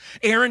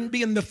 Aaron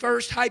being the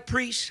first high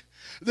priest,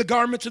 the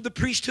garments of the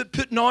priesthood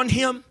putting on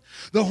him,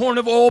 the horn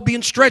of oil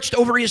being stretched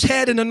over his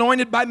head and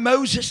anointed by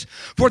Moses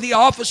for the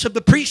office of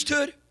the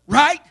priesthood,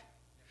 right?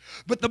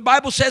 But the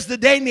Bible says the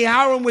day and the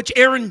hour in which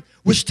Aaron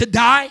was to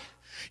die,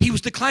 he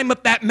was to climb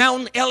up that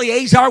mountain.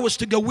 Eleazar was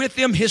to go with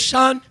him, his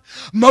son.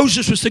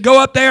 Moses was to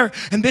go up there,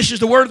 and this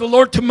is the word of the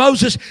Lord to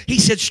Moses. He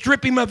said,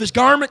 strip him of his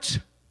garments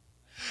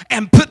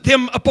and put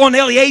them upon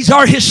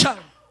Eleazar, his son.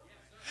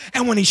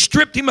 And when he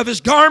stripped him of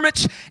his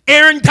garments,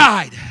 Aaron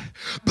died.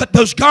 But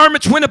those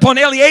garments went upon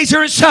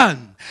Eleazar, his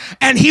son.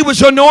 And he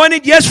was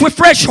anointed, yes, with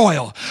fresh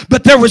oil.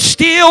 But there was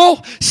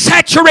still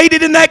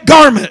saturated in that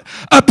garment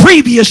a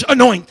previous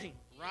anointing.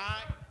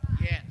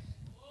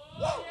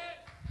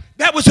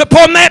 That was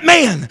upon that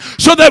man,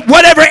 so that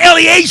whatever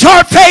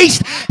Eleazar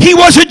faced, he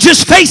wasn't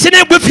just facing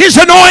it with his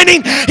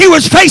anointing, he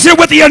was facing it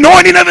with the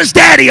anointing of his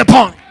daddy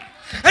upon him.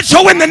 And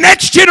so when the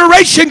next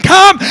generation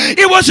come,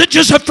 it wasn't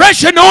just a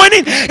fresh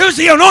anointing, it was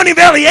the anointing of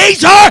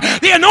Eleazar,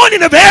 the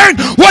anointing of Aaron.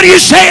 What are you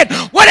saying?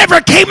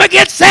 Whatever came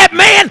against that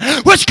man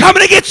was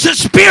coming against the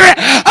spirit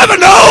of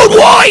an old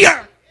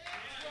warrior.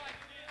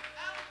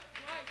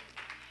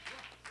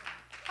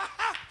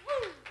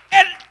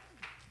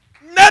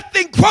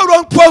 Nothing, quote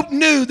unquote,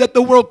 new that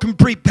the world can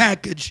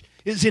prepackage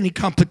is any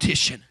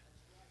competition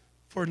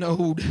for an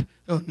old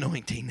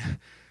anointing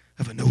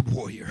of an old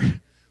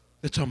warrior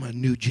that's on a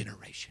new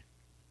generation.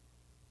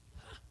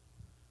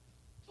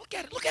 Look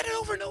at it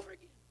over and over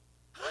again.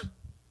 Huh?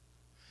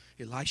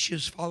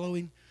 Elisha's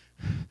following.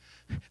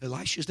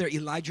 Elisha's there.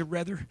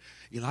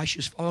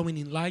 Elisha's following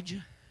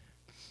Elijah.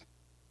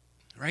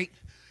 Right?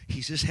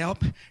 He's his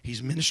help.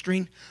 He's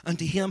ministering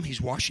unto him. He's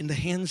washing the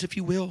hands, if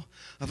you will,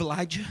 of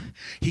Elijah.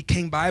 He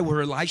came by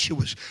where Elisha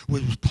was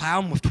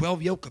plowing with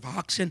 12 yoke of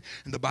oxen.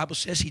 And the Bible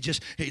says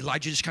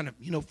Elijah just kind of,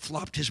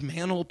 flopped his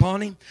mantle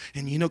upon him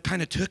and,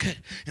 kind of took it.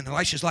 And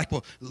Elisha's like,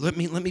 well, let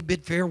me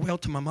bid farewell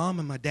to my mom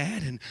and my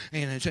dad. And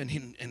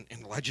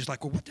Elijah's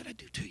like, well, what did I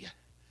do to you?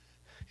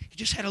 He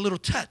just had a little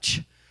touch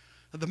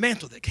of the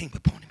mantle that came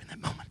upon him in that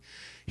moment.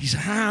 He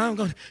said, I'm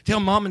going to tell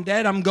mom and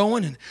dad I'm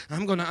going, and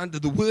I'm going to, under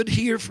the wood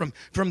here from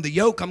the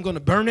yoke, I'm going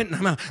to burn it,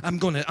 and I'm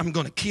going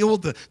to kill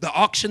the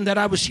oxen that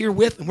I was here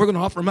with, and we're going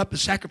to offer them up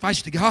as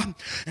sacrifice to God.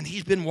 And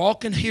he's been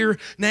walking here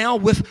now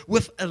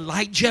with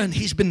Elijah, and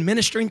he's been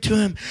ministering to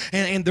him,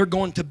 and they're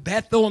going to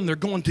Bethel, and they're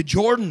going to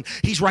Jordan.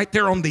 He's right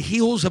there on the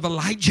heels of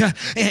Elijah,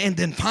 and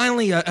then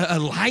finally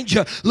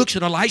Elijah looks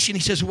at Elisha, and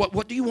he says,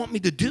 what do you want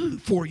me to do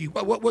for you?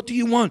 What do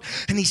you want?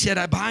 And he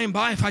said, by and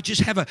by, if I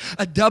just have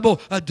a double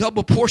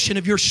portion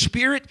of your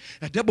spirit,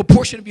 a double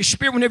portion of your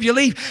spirit whenever you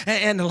leave.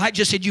 And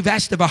Elijah said, you've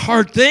asked of a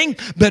hard thing,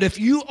 but if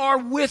you are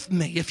with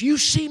me, if you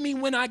see me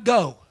when I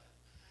go,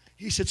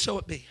 he said, so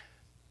it be.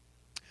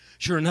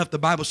 Sure enough, the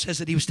Bible says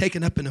that he was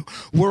taken up in a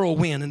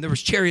whirlwind, and there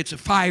was chariots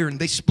of fire, and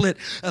they split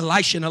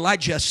Elisha and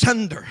Elijah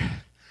asunder.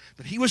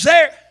 But he was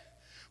there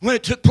when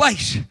it took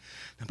place.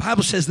 The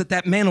Bible says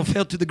that mantle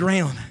fell to the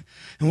ground.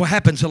 And what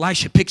happens?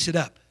 Elisha picks it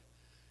up.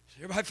 Is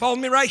everybody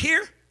following me right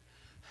here?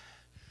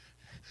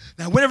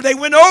 Now, whenever they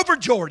went over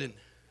Jordan,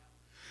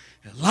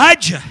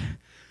 Elijah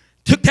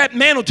took that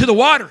mantle to the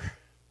water,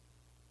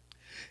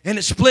 and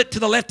it split to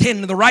the left hand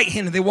and the right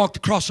hand, and they walked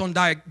across on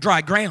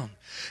dry ground.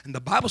 And the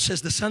Bible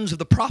says the sons of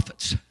the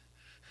prophets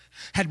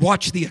had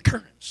watched the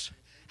occurrence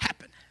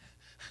happen.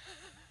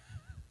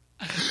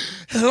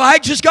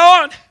 Elijah's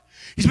gone.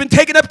 He's been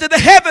taken up to the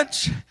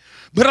heavens.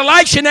 But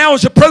Elisha now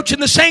is approaching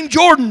the same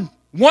Jordan,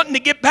 wanting to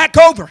get back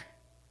over.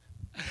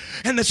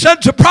 And the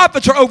sons of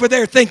prophets are over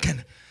there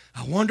thinking,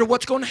 I wonder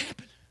what's going to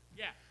happen.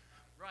 Yeah,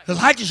 right.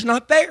 Elijah's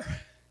not there.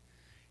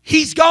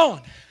 He's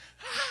gone.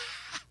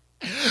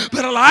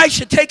 But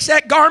Elisha takes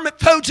that garment,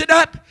 folds it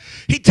up.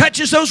 He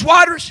touches those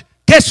waters.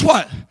 Guess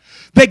what?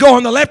 They go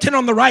on the left hand,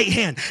 on the right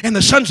hand. And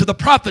the sons of the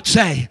prophets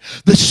say,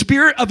 the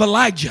spirit of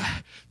Elijah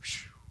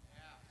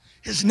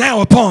is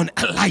now upon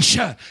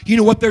Elisha. You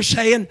know what they're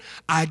saying?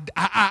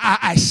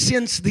 I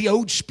sense the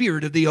old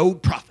spirit of the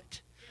old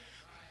prophet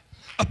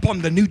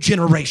upon the new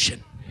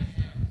generation.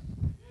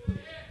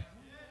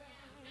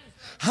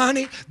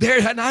 honey,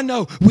 and I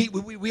know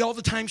we all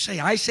the time say,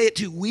 I say it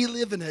too, we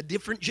live in a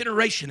different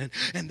generation,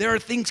 and there are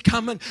things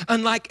coming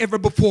unlike ever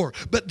before.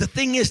 But the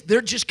thing is,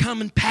 they're just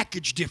coming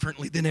packaged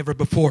differently than ever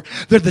before.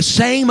 They're the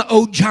same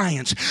old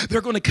giants.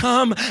 They're going to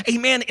come,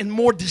 amen, in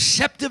more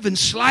deceptive and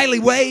slyly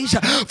ways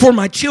for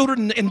my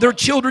children and their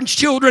children's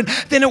children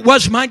than it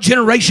was my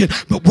generation.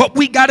 But what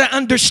we got to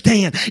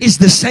understand is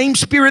the same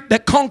spirit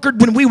that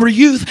conquered when we were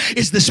youth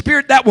is the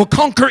spirit that will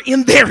conquer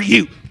in their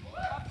youth.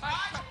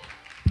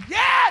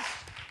 Yes!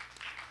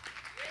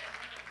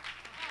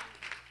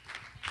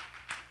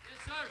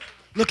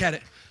 Look at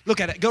it. Look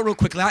at it. Go real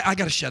quickly. I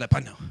got to shut up. I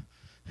know.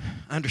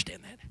 I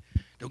understand that.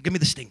 Don't give me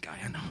the stink eye.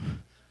 I know.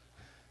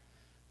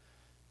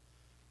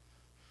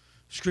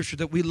 Scripture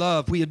that we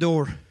love, we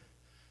adore,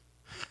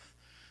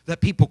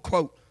 that people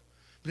quote.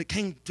 But it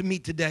came to me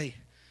today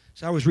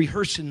as I was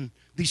rehearsing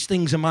these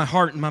things in my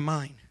heart and my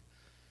mind.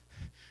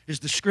 Is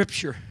the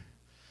scripture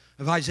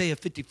of Isaiah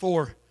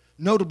 54,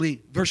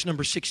 notably verse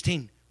number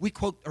 16. We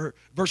quote, or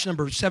verse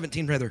number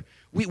 17 rather.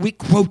 We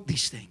quote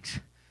these things.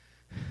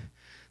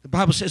 The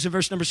Bible says in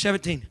verse number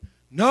 17,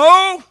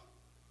 no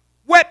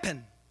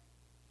weapon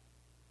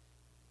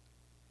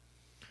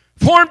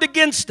formed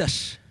against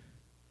us,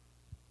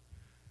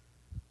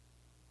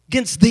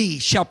 against thee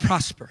shall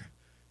prosper.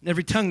 And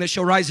every tongue that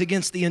shall rise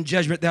against thee in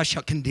judgment thou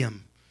shalt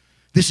condemn.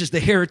 This is the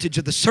heritage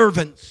of the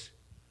servants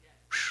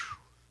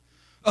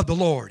of the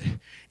Lord,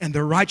 and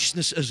the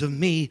righteousness is of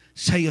me,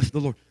 saith the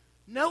Lord.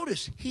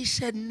 Notice, he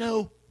said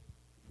no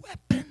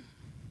weapon.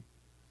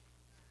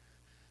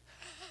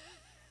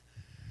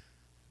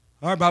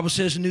 Our Bible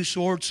says new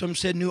sword, some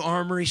said new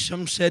armory,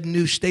 some said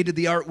new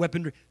state-of-the-art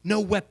weaponry. No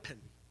weapon.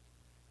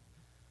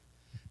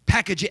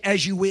 Package it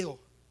as you will.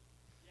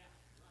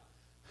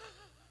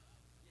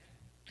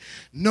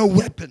 No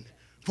weapon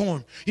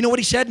formed. You know what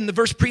he said in the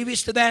verse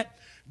previous to that?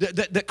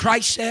 That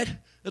Christ said,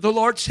 that the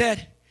Lord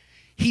said?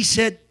 He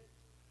said,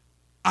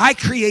 I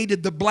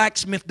created the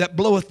blacksmith that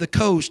bloweth the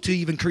coals to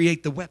even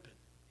create the weapon.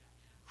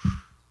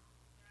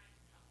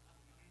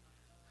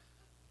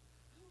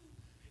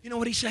 You know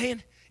what he's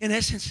saying? In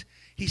essence,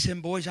 he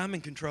said, boys, I'm in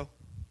control.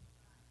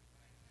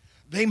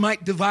 They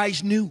might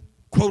devise new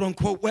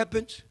quote-unquote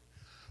weapons,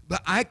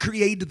 but I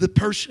created the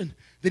person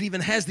that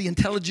even has the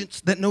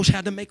intelligence that knows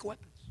how to make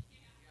weapons.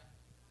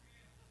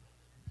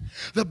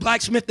 The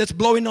blacksmith that's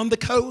blowing on the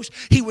coals,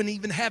 he wouldn't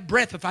even have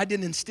breath if I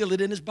didn't instill it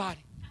in his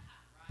body.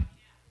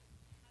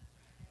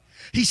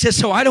 He says,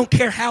 so I don't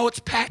care how it's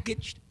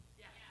packaged.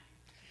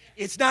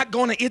 It's not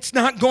going to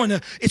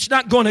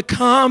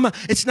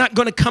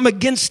come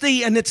against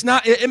thee, and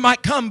it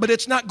might come, but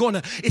it's not going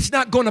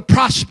to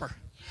prosper.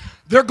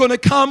 They're going to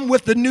come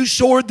with the new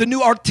sword, the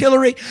new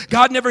artillery.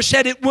 God never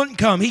said it wouldn't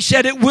come. He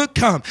said it would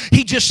come.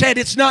 He just said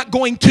it's not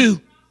going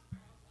to.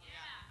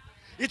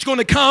 It's going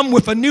to come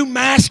with a new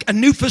mask, a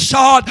new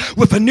facade,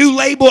 with a new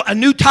label, a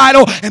new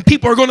title, and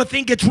people are going to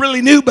think it's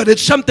really new, but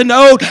it's something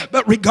old.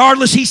 But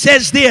regardless, he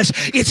says this,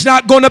 it's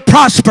not going to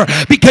prosper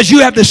because you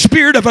have the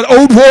spirit of an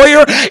old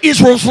warrior.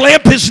 Israel's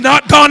lamp has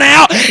not gone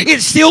out.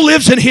 It still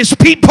lives in his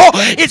people.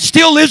 It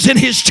still lives in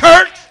his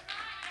church.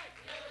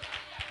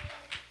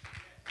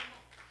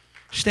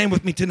 Stand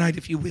with me tonight,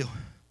 if you will.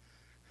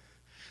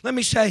 Let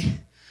me say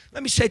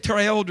to our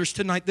elders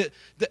tonight that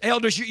the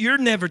elders, you're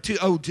never too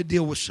old to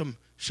deal with some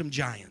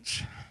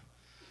giants,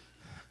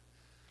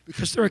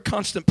 because they're a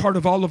constant part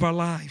of all of our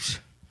lives.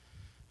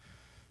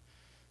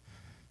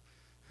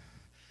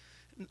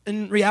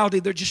 In reality,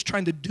 they're just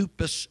trying to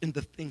dupe us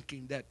into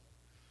thinking that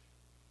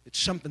it's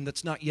something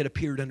that's not yet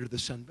appeared under the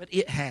sun, but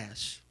it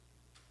has.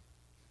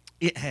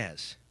 It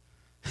has.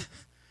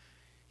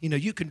 You know,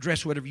 you can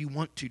dress whatever you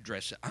want to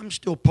dress. I'm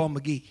still Paul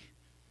McGee.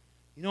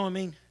 You know what I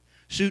mean?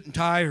 Suit and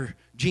tie or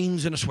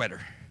jeans and a sweater.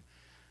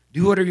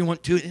 Do whatever you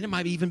want to, and it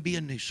might even be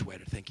a new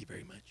sweater. Thank you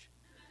very much.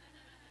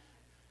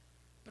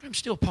 But I'm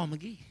still Paul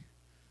McGee.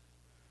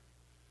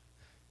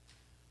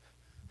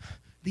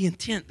 The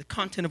intent, the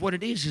content of what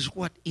it is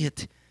what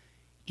it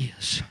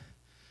is.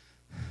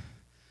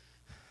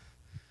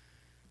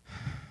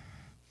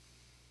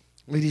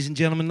 Ladies and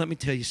gentlemen, let me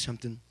tell you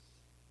something.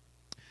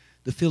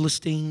 The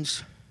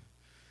Philistines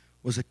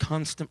was a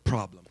constant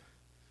problem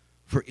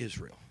for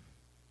Israel.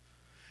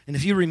 And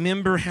if you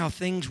remember how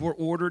things were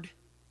ordered,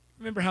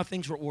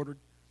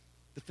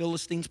 the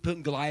Philistines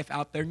putting Goliath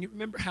out there, and you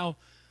remember how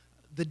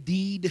the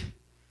deed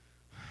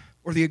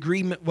or the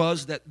agreement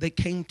was that they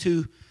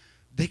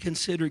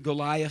considered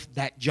Goliath,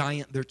 that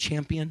giant, their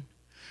champion.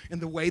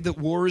 And the way that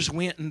wars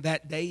went in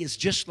that day is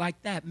just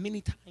like that.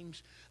 Many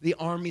times the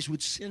armies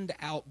would send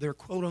out their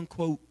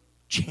quote-unquote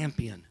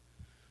champion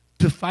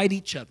to fight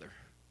each other.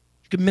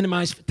 You could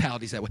minimize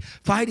fatalities that way.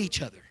 Fight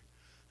each other.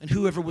 And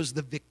whoever was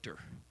the victor,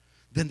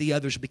 then the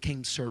others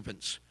became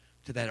servants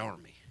to that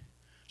army.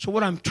 So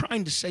what I'm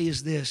trying to say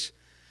is this.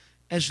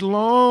 As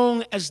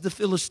long as the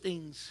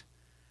Philistines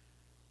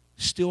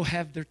still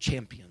have their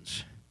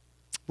champions,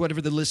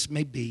 whatever the list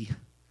may be,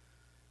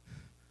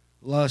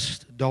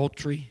 lust,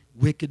 adultery,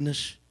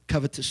 wickedness,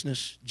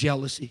 covetousness,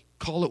 jealousy,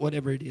 call it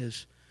whatever it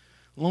is,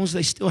 as long as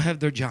they still have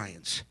their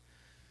giants,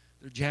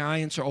 The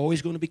giants are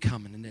always going to be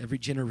coming in every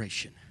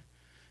generation,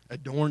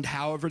 adorned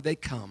however they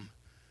come,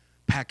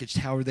 packaged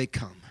however they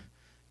come,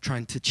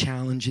 trying to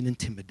challenge and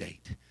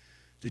intimidate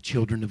the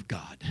children of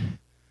God.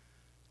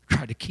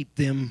 Try to keep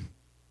them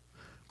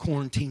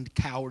quarantined,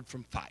 coward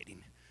from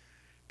fighting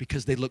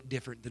because they look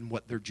different than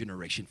what their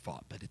generation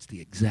fought. But it's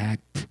the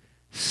exact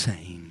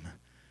same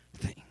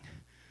thing.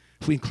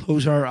 If we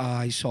close our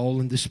eyes all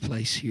in this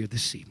place here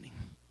this evening,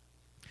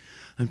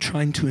 I'm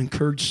trying to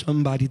encourage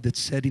somebody that's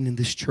sitting in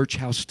this church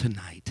house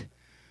tonight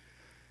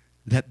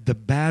that the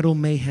battle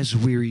may has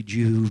wearied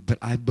you, but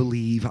I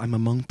believe I'm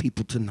among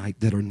people tonight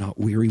that are not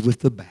weary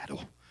with the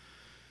battle.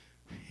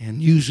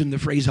 And using the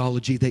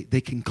phraseology,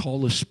 they can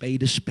call a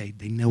spade a spade.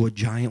 They know a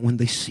giant when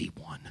they see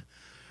one.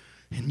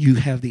 And you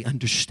have the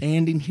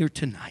understanding here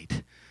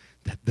tonight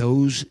that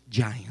those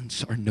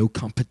giants are no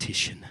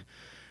competition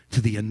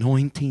to the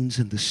anointings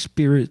and the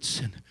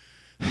spirits and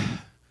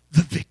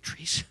the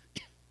victories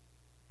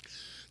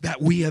that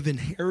we have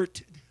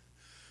inherited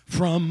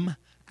from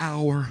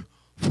our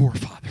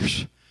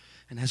forefathers.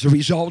 And as a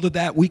result of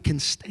that, we can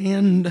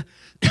stand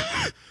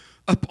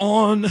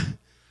upon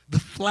the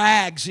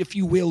flags, if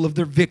you will, of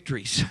their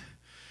victories.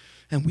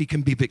 And we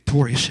can be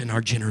victorious in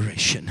our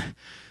generation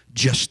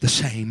just the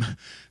same,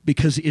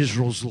 because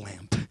Israel's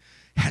lamp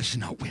has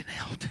not went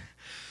out.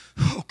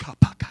 Oh,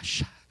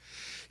 kapakasha.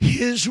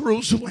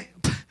 Israel's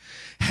lamp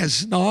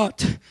has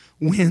not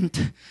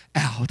went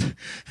out.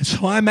 And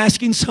so I'm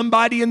asking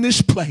somebody in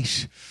this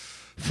place,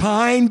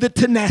 find the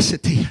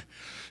tenacity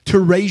to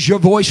raise your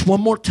voice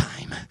one more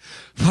time.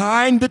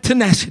 Find the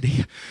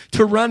tenacity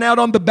to run out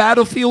on the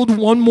battlefield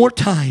one more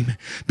time,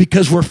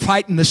 because we're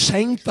fighting the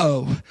same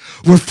foe.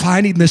 We're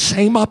fighting the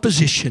same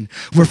opposition.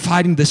 We're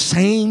fighting the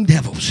same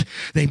devils.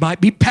 They might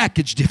be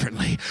packaged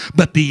differently,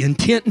 but the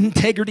intent and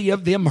integrity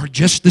of them are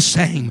just the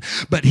same.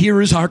 But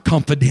here is our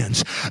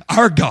confidence.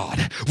 Our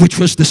God, which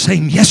was the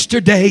same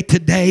yesterday,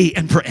 today,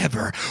 and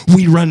forever,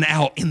 we run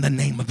out in the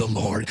name of the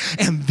Lord,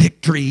 and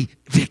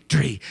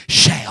victory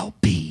shall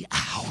be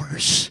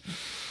ours.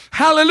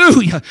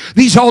 Hallelujah.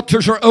 These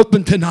altars are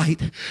open tonight.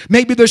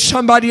 Maybe there's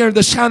somebody under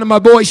the sound of my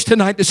voice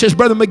tonight that says,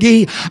 Brother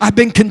McGee, I've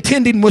been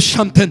contending with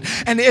something,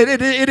 and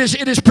it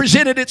has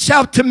presented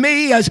itself to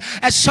me as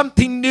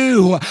something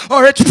new,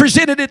 or it's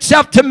presented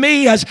itself to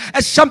me as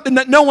something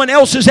that no one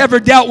else has ever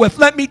dealt with.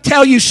 Let me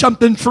tell you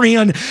something,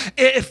 friend.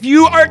 If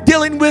you are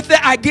dealing with it,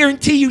 I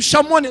guarantee you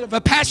someone of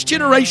a past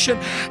generation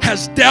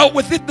has dealt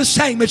with it the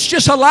same. It's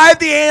just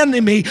allowed the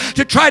enemy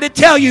to try to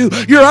tell you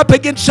you're up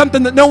against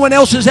something that no one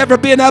else has ever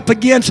been up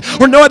against,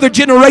 or no other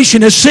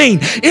generation has seen.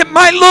 It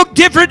might look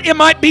different, it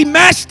might be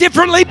masked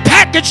differently,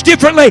 packaged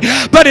differently,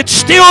 but it's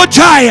still a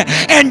giant,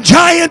 and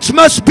giants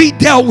must be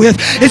dealt with.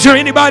 Is there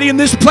anybody in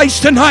this place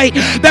tonight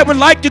that would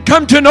like to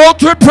come to an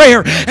altar of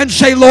prayer and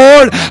say,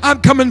 Lord,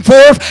 I'm coming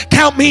forth,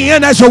 count me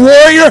in as a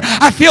warrior.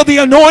 I feel the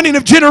anointing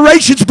of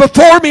generations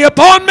before me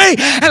upon me,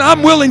 and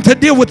I'm willing to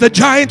deal with the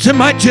giants in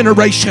my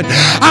generation.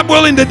 I'm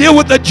willing to deal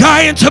with the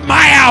giants of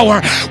my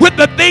hour, with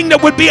the thing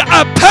that would be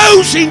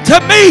opposing to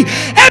me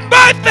and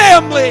my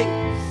family.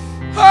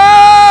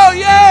 Oh,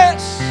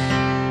 yes.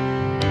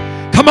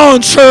 Come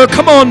on, sir.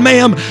 Come on,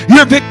 ma'am.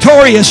 You're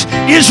victorious.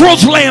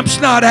 Israel's lamp's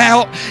not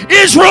out.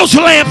 Israel's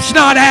lamp's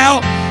not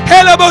out.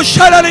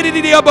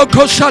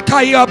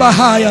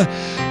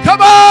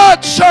 Come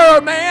on,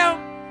 sir, ma'am.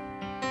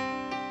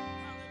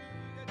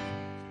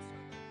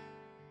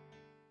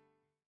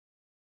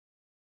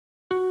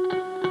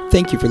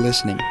 Thank you for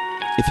listening.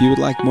 If you would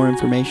like more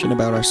information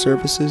about our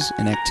services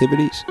and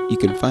activities, you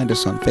can find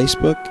us on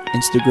Facebook,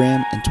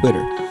 Instagram, and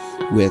Twitter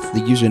with the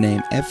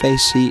username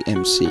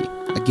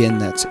FACMC. Again,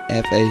 that's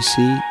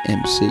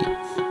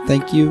FACMC.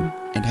 Thank you,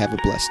 and have a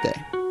blessed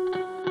day.